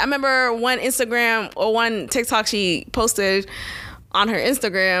saying shit. I remember one Instagram or one TikTok she posted on her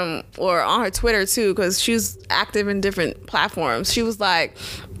Instagram or on her Twitter too, because she's active in different platforms. She was like,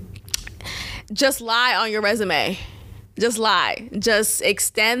 just lie on your resume. Just lie. Just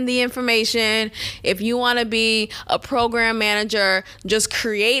extend the information. If you want to be a program manager, just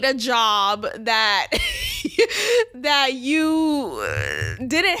create a job that that you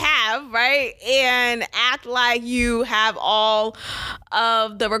didn't have, right? And act like you have all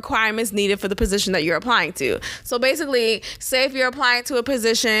of the requirements needed for the position that you're applying to. So basically, say if you're applying to a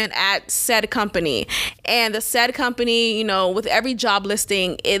position at said company, and the said company, you know, with every job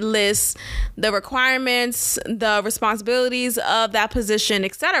listing, it lists the requirements, the responsibilities of that position,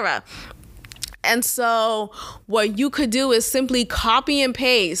 etc. And so what you could do is simply copy and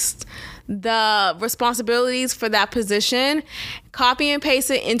paste the responsibilities for that position, copy and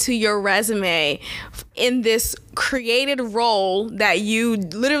paste it into your resume in this created role that you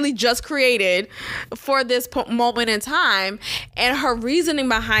literally just created for this moment in time. And her reasoning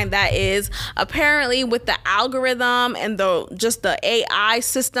behind that is, apparently with the algorithm and the AI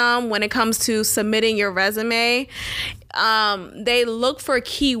system, when it comes to submitting your resume, they look for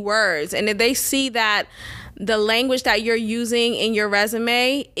keywords, and if they see that the language that you're using in your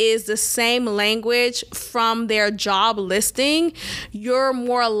resume is the same language from their job listing, you're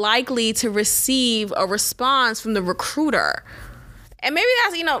more likely to receive a response from the recruiter. And maybe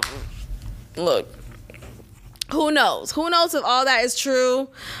that's, you know, look, who knows? Who knows if all that is true?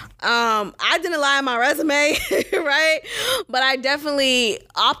 I didn't lie on my resume, right? But I definitely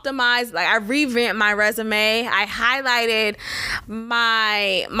optimized, like, I revamped my resume. I highlighted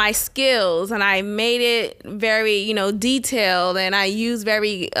my skills, and I made it very, you know, detailed, and I used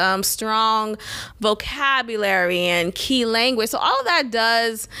very strong vocabulary and key language. So all of that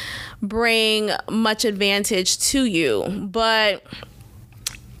does bring much advantage to you. But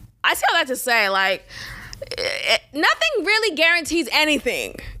I say all that to say, like, nothing really guarantees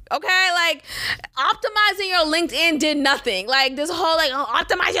anything. Okay, like, optimizing your LinkedIn did nothing. Like, this whole, like,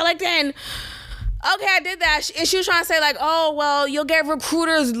 optimize your LinkedIn. Okay, I did that. And she was trying to say, like, oh, well, you'll get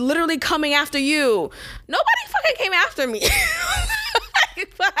recruiters literally coming after you. Nobody fucking came after me.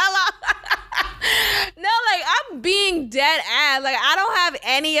 No, like, I'm being dead ass. Like, I don't have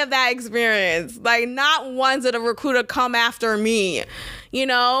any of that experience. Like, not once did a recruiter come after me. You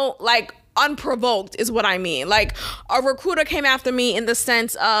know, like, unprovoked is what I mean. Like, a recruiter came after me in the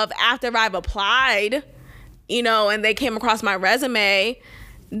sense of, after I've applied, you know, and they came across my resume,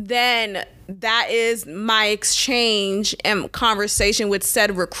 then that is my exchange and conversation with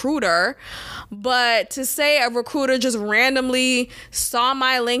said recruiter. But to say a recruiter just randomly saw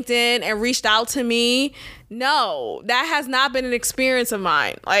my LinkedIn and reached out to me, no, that has not been an experience of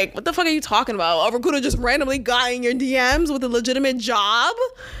mine. Like, what the fuck are you talking about? A recruiter just randomly got in your DMs with a legitimate job?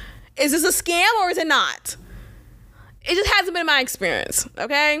 Is this a scam or is it not? It just hasn't been my experience,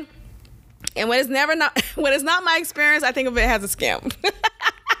 okay? And when it's not my experience, I think of it as a scam.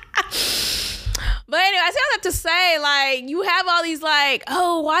 But anyway, I say all that to say, like, you have all these, like,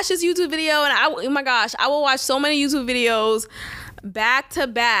 oh, watch this YouTube video, and oh my gosh, I will watch so many YouTube videos back to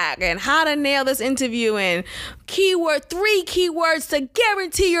back, and how to nail this interview, and 3 keywords to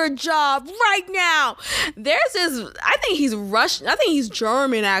guarantee your job right now. There's this, I think he's Russian, I think he's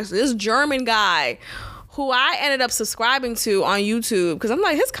German, actually, this German guy who I ended up subscribing to on YouTube, because I'm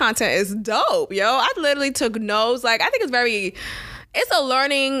like, his content is dope, yo. I literally took notes. Like, I think it's a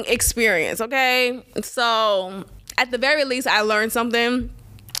learning experience, okay? So at the very least, I learned something.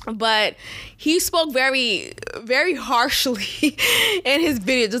 But he spoke very, very harshly in his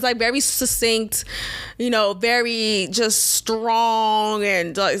video, just like very succinct, very just strong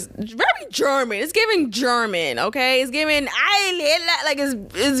and just very German. It's giving German, okay? It's giving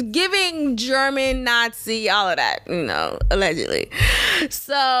it's giving German Nazi, all of that, allegedly.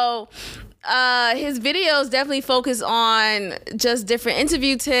 So his videos definitely focus on just different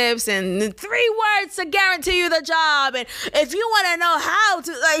interview tips and 3 words to guarantee you the job. And if you want to know how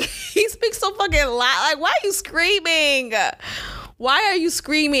to, he speaks so fucking loud. Why are you screaming? Why are you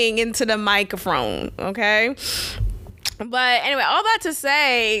screaming into the microphone? Okay. But anyway, all that to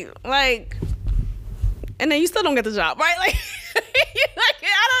say, and then you still don't get the job, right?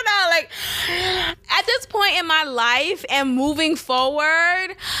 I don't know. At this point in my life and moving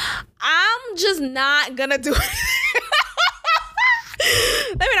forward, I'm just not gonna do it.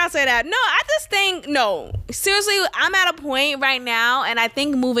 Let me not say that. No, I just think, no. Seriously, I'm at a point right now, and I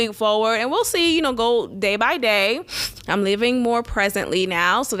think moving forward, and we'll see, go day by day. I'm living more presently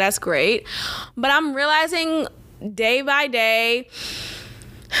now, so that's great. But I'm realizing day by day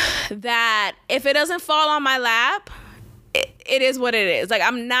that if it doesn't fall on my lap, it is what it is.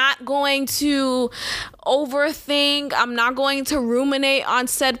 I'm not going to overthink. I'm not going to ruminate on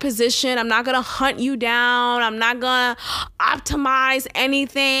said position. I'm not going to hunt you down. I'm not going to optimize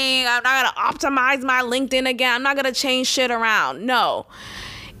anything. I'm not going to optimize my LinkedIn again. I'm not going to change shit around. No.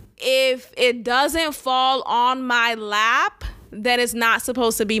 If it doesn't fall on my lap, then it's not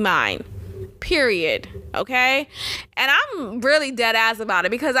supposed to be mine. Period. Okay? And I'm really dead ass about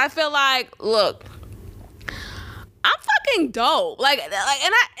it because I feel like, look, I'm fucking dope. And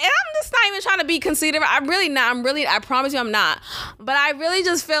I'm just not even trying to be conceited. I'm really not. I promise you I'm not. But I really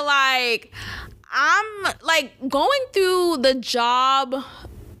just feel like I'm going through the job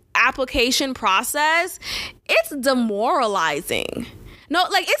application process. It's demoralizing. No,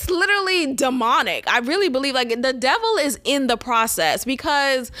 it's literally demonic. I really believe the devil is in the process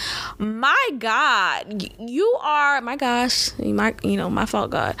because my God, my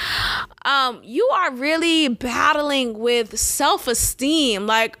fault, God. You are really battling with self-esteem.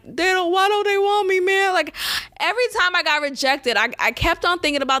 Why don't they want me, man? Every time I got rejected, I kept on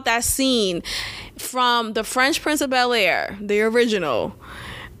thinking about that scene from The Fresh Prince of Bel-Air, the original,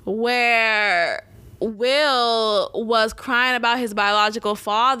 where Will was crying about his biological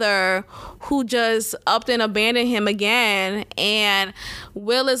father who just upped and abandoned him again, and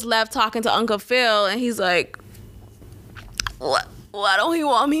Will is left talking to Uncle Phil, and he's like, what? Why don't he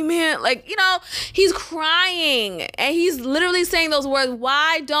want me, man? He's crying and he's literally saying those words.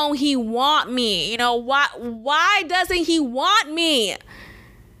 Why don't he want me? Why doesn't he want me?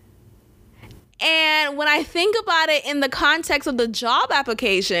 And when I think about it in the context of the job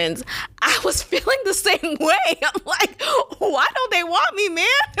applications, I was feeling the same way. I'm like, why don't they want me, man?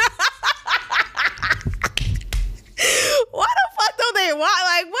 Why the fuck don't they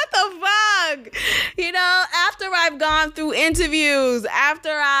want? What the fuck? After I've gone through interviews, after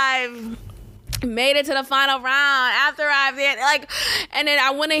I've made it to the final round, after I've and then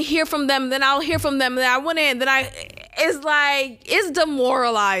I want to hear from them, then I'll hear from them, then I want to, it's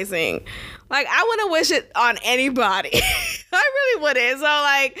demoralizing. I wouldn't wish it on anybody. I really wouldn't. So,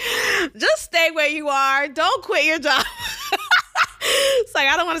 just stay where you are. Don't quit your job. It's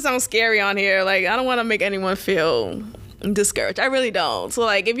I don't want to sound scary on here. I don't want to make anyone feel discouraged. I really don't. So,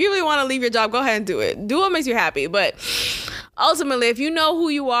 if you really want to leave your job, go ahead and do it. Do what makes you happy. But ultimately, if you know who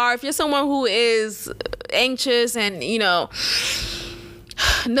you are, if you're someone who is anxious and,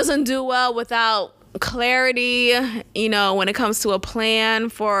 doesn't do well without clarity, when it comes to a plan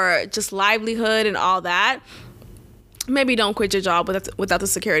for just livelihood and all that, maybe don't quit your job without the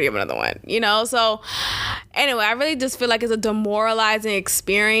security of another one, So anyway, I really just feel like it's a demoralizing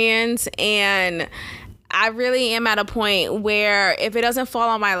experience, and I really am at a point where if it doesn't fall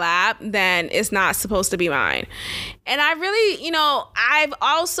on my lap, then it's not supposed to be mine. And I really, I've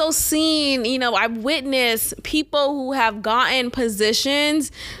also seen, I've witnessed people who have gotten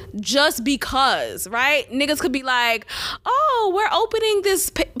positions just because, right? Niggas could be like, oh, we're opening this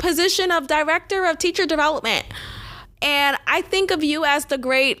position of director of teacher development. And I think of you as the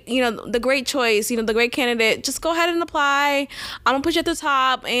great, the great choice, the great candidate. Just go ahead and apply. I'm gonna put you at the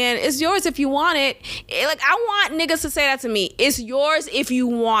top, and it's yours if you want it. I want niggas to say that to me. It's yours if you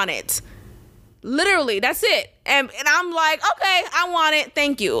want it. Literally, that's it. And I'm like, okay, I want it.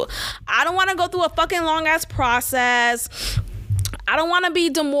 Thank you. I don't want to go through a fucking long ass process. I don't want to be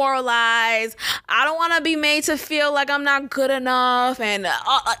demoralized. I don't want to be made to feel like I'm not good enough. And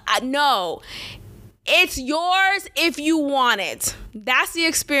no. It's yours if you want it. That's the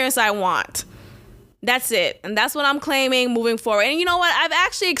experience I want. That's it. And that's what I'm claiming moving forward. And you know what? I've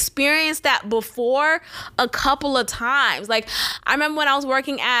actually experienced that before a couple of times. Like, I remember when I was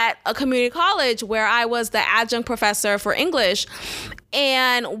working at a community college where I was the adjunct professor for English.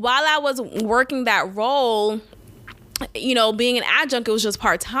 And while I was working that role, you know, being an adjunct, it was just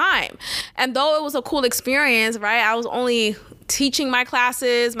part-time. And though it was a cool experience, right, I was only teaching my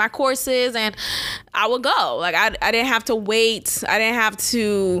classes, my courses, and I would go. Like, I didn't have to wait. I didn't have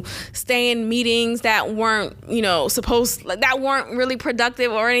to stay in meetings that weren't, you know, that weren't really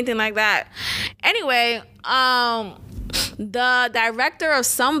productive or anything like that. Anyway, the director of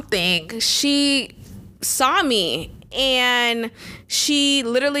something, she saw me and she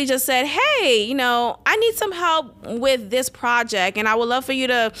literally just said, hey, you know, I need some help with this project and I would love for you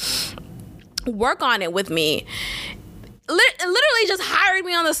to work on it with me. Literally just hired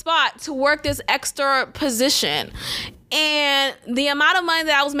me on the spot to work this extra position. And the amount of money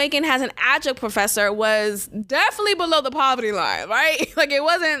that I was making as an adjunct professor was definitely below the poverty line, right? Like, it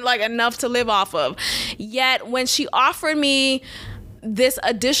wasn't like enough to live off of. Yet when she offered me this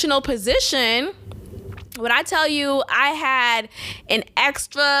additional position, when I tell you I had an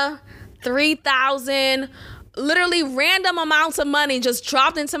extra $3,000, literally random amounts of money just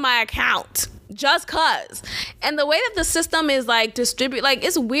dropped into my account. Just cause. And the way that the system is like like,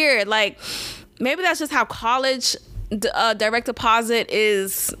 it's weird. Like, maybe that's just how college direct deposit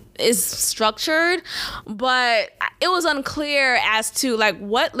is structured, but it was unclear as to like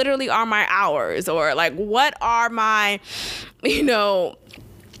what literally are my hours, or like what are my, you know,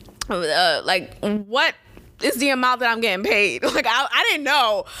 like what is the amount that I'm getting paid. Like, I didn't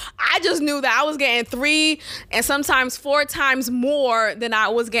know. I just knew that I was getting 3 and sometimes 4 times more than I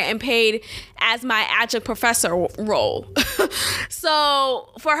was getting paid as my adjunct professor role. So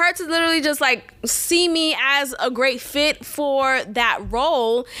for her to literally just like see me as a great fit for that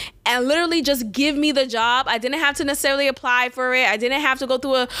role and literally just give me the job, I didn't have to necessarily apply for it. I didn't have to go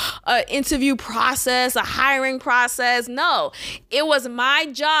through a interview process, a hiring process. No, it was my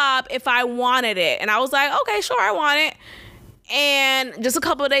job if I wanted it. And I was like, okay, sure, I want it. And just a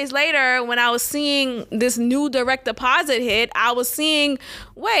couple of days later, when I was seeing this new direct deposit hit, I was seeing,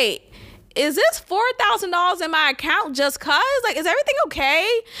 wait, is this $4,000 in my account just cause? Like, is everything okay?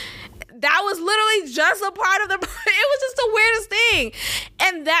 That was literally just a part of it was just the weirdest thing.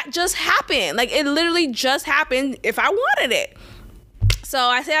 And that just happened. Like, it literally just happened if I wanted it. So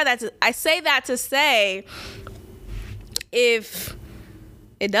I say that to say, if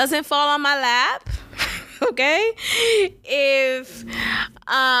it doesn't fall on my lap, okay, if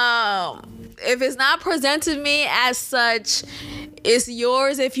it's not presented to me as such, it's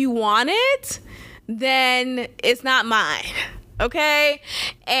yours if you want it, then it's not mine. Okay?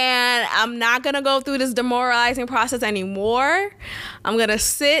 And I'm not going to go through this demoralizing process anymore. I'm going to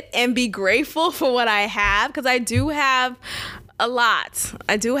sit and be grateful for what I have, because I do have a lot.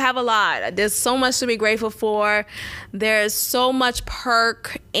 There's so much to be grateful for. There's so much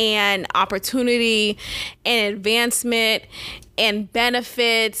perk and opportunity and advancement and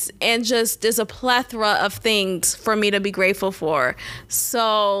benefits, and just there's a plethora of things for me to be grateful for.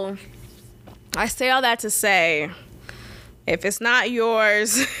 So I say all that to say, if it's not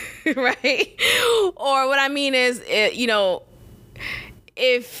yours, right? Or what I mean is, you know,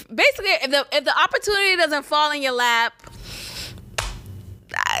 if the opportunity doesn't fall in your lap,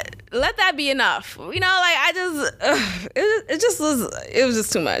 let that be enough. You know, like, it was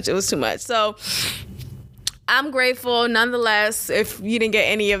just too much. It was too much. So I'm grateful nonetheless if you didn't get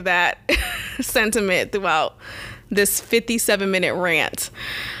any of that sentiment throughout this 57-minute rant.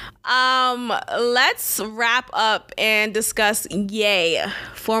 Let's wrap up and discuss Ye,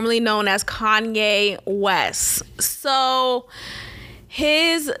 formerly known as Kanye West. So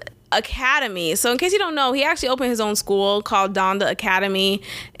his academy. So in case you don't know, he actually opened his own school called Donda Academy.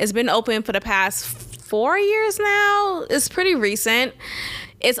 It's been open for the past 4 years now. It's pretty recent.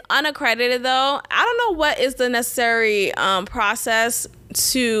 It's unaccredited though. I don't know what is the necessary process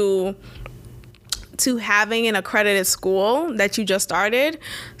to having an accredited school that you just started.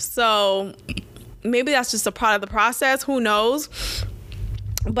 So maybe that's just a part of the process. Who knows?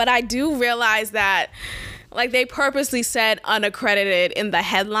 But I do realize that, like, they purposely said unaccredited in the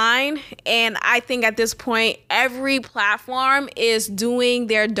headline. And I think at this point, every platform is doing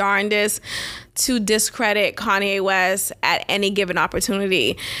their darndest to discredit Kanye West at any given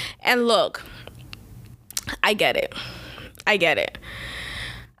opportunity. And look, I get it.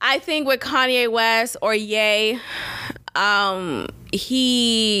 I think with Kanye West or Ye,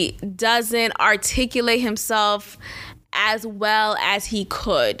 he doesn't articulate himself as well as he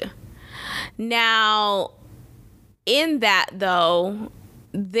could. Now, in that though,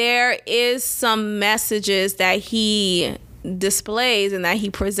 there is some messages that he displays and that he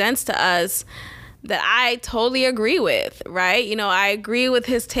presents to us that I totally agree with, right? You know, I agree with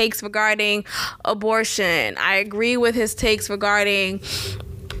his takes regarding abortion. I agree with his takes regarding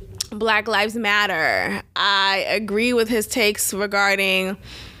Black Lives Matter. I agree with his takes regarding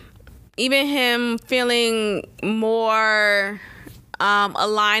even him feeling more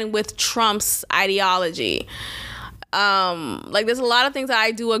aligned with Trump's ideology. Like, there's a lot of things that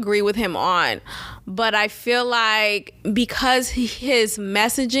I do agree with him on, but I feel like because his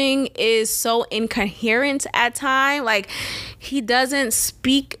messaging is so incoherent at times, like, he doesn't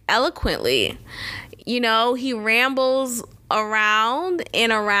speak eloquently. You know, he rambles around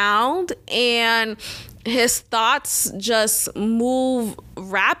and his thoughts just move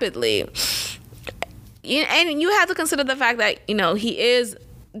rapidly. And you have to consider the fact that, you know, he is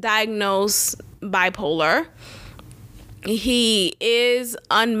diagnosed bipolar. He is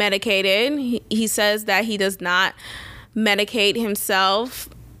unmedicated. He says that he does not medicate himself,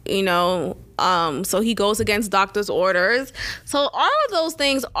 you know, so he goes against doctor's orders. So all of those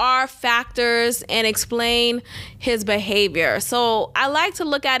things are factors and explain his behavior. So I like to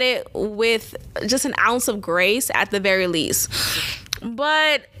look at it with just an ounce of grace at the very least.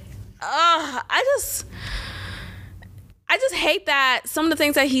 But I just hate that some of the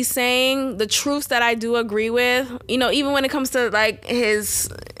things that he's saying, the truths that I do agree with, you know, even when it comes to like his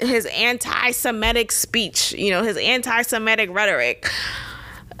anti-Semitic speech, you know, his anti-Semitic rhetoric.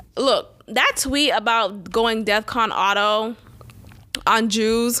 Look, that tweet about going DEFCON auto on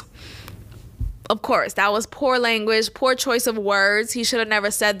Jews, of course, that was poor language, poor choice of words. He should have never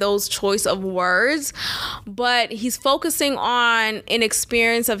said those choice of words. But he's focusing on an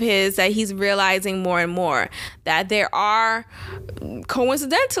experience of his that he's realizing more and more, that there are,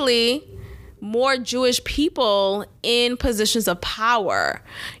 coincidentally, more Jewish people in positions of power,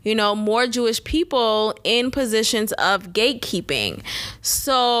 you know, more Jewish people in positions of gatekeeping.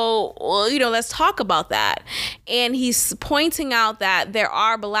 So, well, you know, let's talk about that. And he's pointing out that there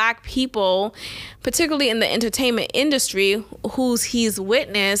are Black people, particularly in the entertainment industry, whose he's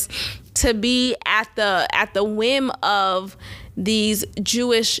witnessed to be at the whim of these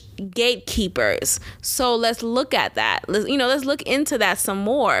Jewish gatekeepers. So let's look at that. Let's look into that some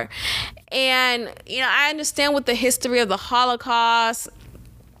more. And, you know, I understand with the history of the Holocaust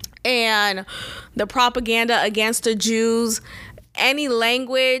and the propaganda against the Jews, any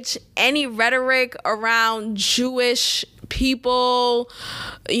language, any rhetoric around Jewish people,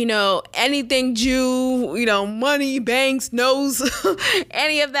 you know, anything Jew, you know, money, banks, nose,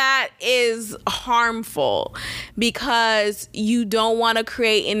 any of that is harmful because you don't want to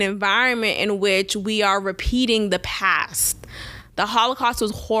create an environment in which we are repeating the past. The Holocaust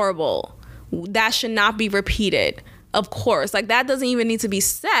was horrible. That should not be repeated. Of course, like that doesn't even need to be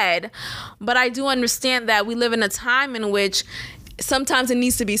said, but I do understand that we live in a time in which sometimes it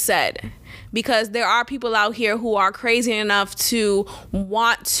needs to be said because there are people out here who are crazy enough to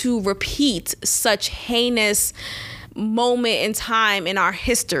want to repeat such heinous moment in time in our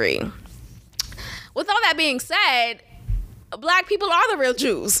history. With all that being said, Black people are the real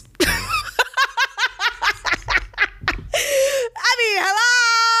Jews. I mean,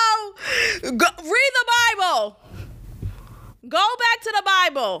 hello? Read the Bible. Go back to the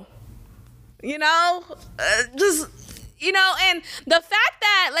Bible. You know? You know, and the fact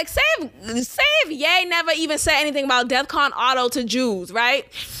that, like, say if Ye never even said anything about DEFCON auto to Jews, right?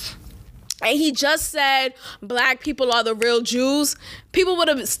 And he just said Black people are the real Jews, people would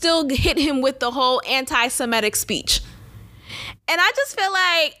have still hit him with the whole anti-Semitic speech. And I just feel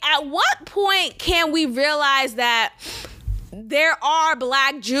like, at what point can we realize that there are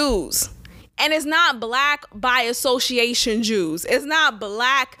Black Jews? And it's not Black by association Jews. It's not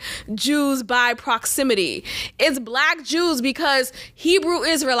Black Jews by proximity. It's Black Jews because Hebrew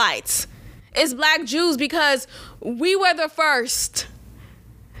Israelites. It's Black Jews because we were the first.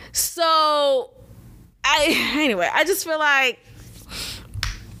 So, I just feel like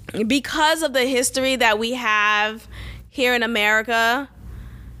because of the history that we have here in America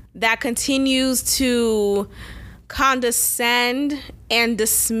that continues to condescend and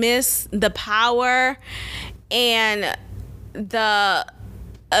dismiss the power and the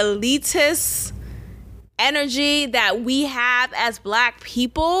elitist energy that we have as Black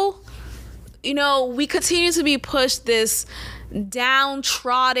people, you know, we continue to be pushed this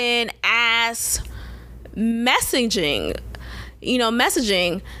downtrodden ass messaging.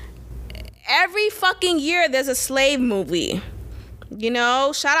 Every fucking year there's a slave movie. You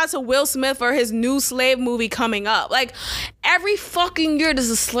know, shout out to Will Smith for his new slave movie coming up. Like, every fucking year there's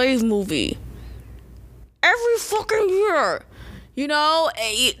a slave movie. Every fucking year. You know,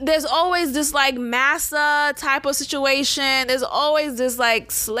 there's always this like massa type of situation. There's always this like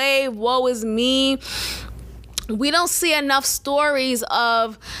slave, woe is me. We don't see enough stories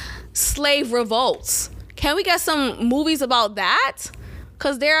of slave revolts. Can we get some movies about that?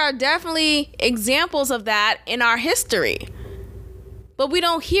 Because there are definitely examples of that in our history. But we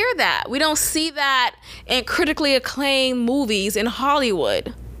don't hear that. We don't see that in critically acclaimed movies in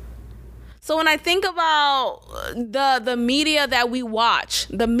Hollywood. So when I think about the media that we watch,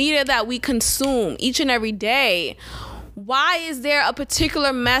 the media that we consume each and every day, why is there a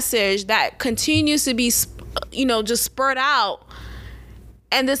particular message that continues to be, just spurred out,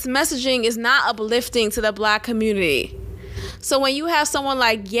 and this messaging is not uplifting to the Black community? So when you have someone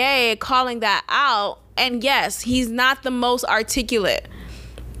like Ye calling that out, and yes, he's not the most articulate,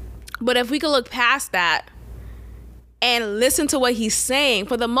 but if we could look past that and listen to what he's saying,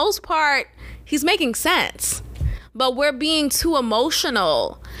 for the most part, he's making sense. But we're being too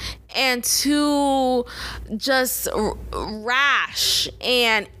emotional and too just rash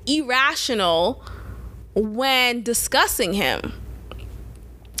and irrational when discussing him.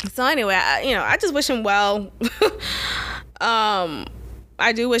 So anyway, I just wish him well.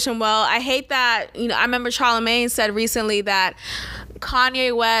 I do wish him well. I hate that, I remember Charlamagne said recently that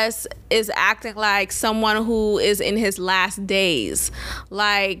Kanye West is acting like someone who is in his last days,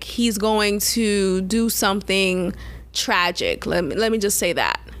 like he's going to do something tragic. Let me just say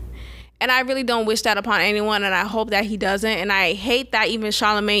that. And I really don't wish that upon anyone, and I hope that he doesn't. And I hate that even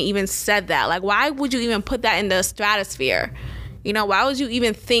Charlamagne even said that. Like, why would you even put that in the stratosphere? Why would you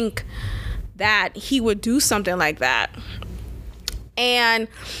even think that he would do something like that? And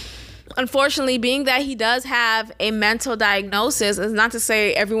unfortunately, being that he does have a mental diagnosis, is not to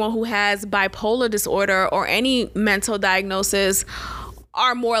say everyone who has bipolar disorder or any mental diagnosis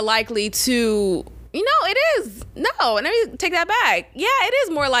are more likely to, it is. No, let me take that back. Yeah, it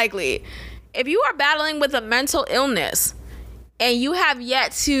is more likely. If you are battling with a mental illness and you have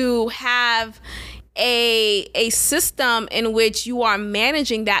yet to have a system in which you are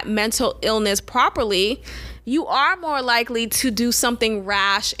managing that mental illness properly, you are more likely to do something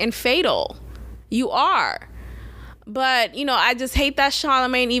rash and fatal. You are. But, I just hate that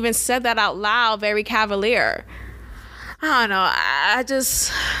Charlamagne even said that out loud, very cavalier. I don't know. I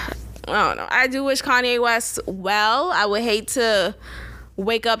don't know. I do wish Kanye West well. I would hate to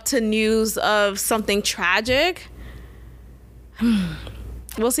wake up to news of something tragic.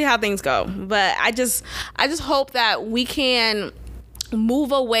 We'll see how things go. But I just hope that we can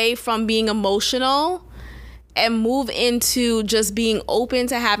move away from being emotional and move into just being open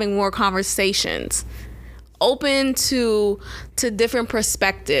to having more conversations, open to different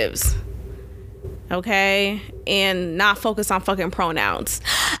perspectives, okay? And not focus on fucking pronouns.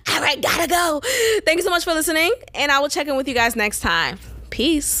 All right, gotta go. Thank you so much for listening, and I will check in with you guys next time.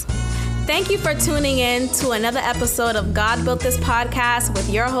 Peace. Thank you for tuning in to another episode of God Built This Podcast with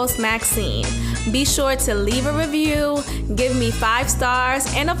your host, Maxine. Be sure to leave a review, give me 5 stars,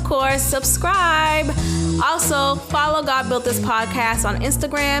 and of course, subscribe. Also, follow God Built This Podcast on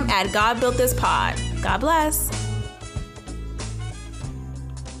Instagram at God Built This Pod. God bless.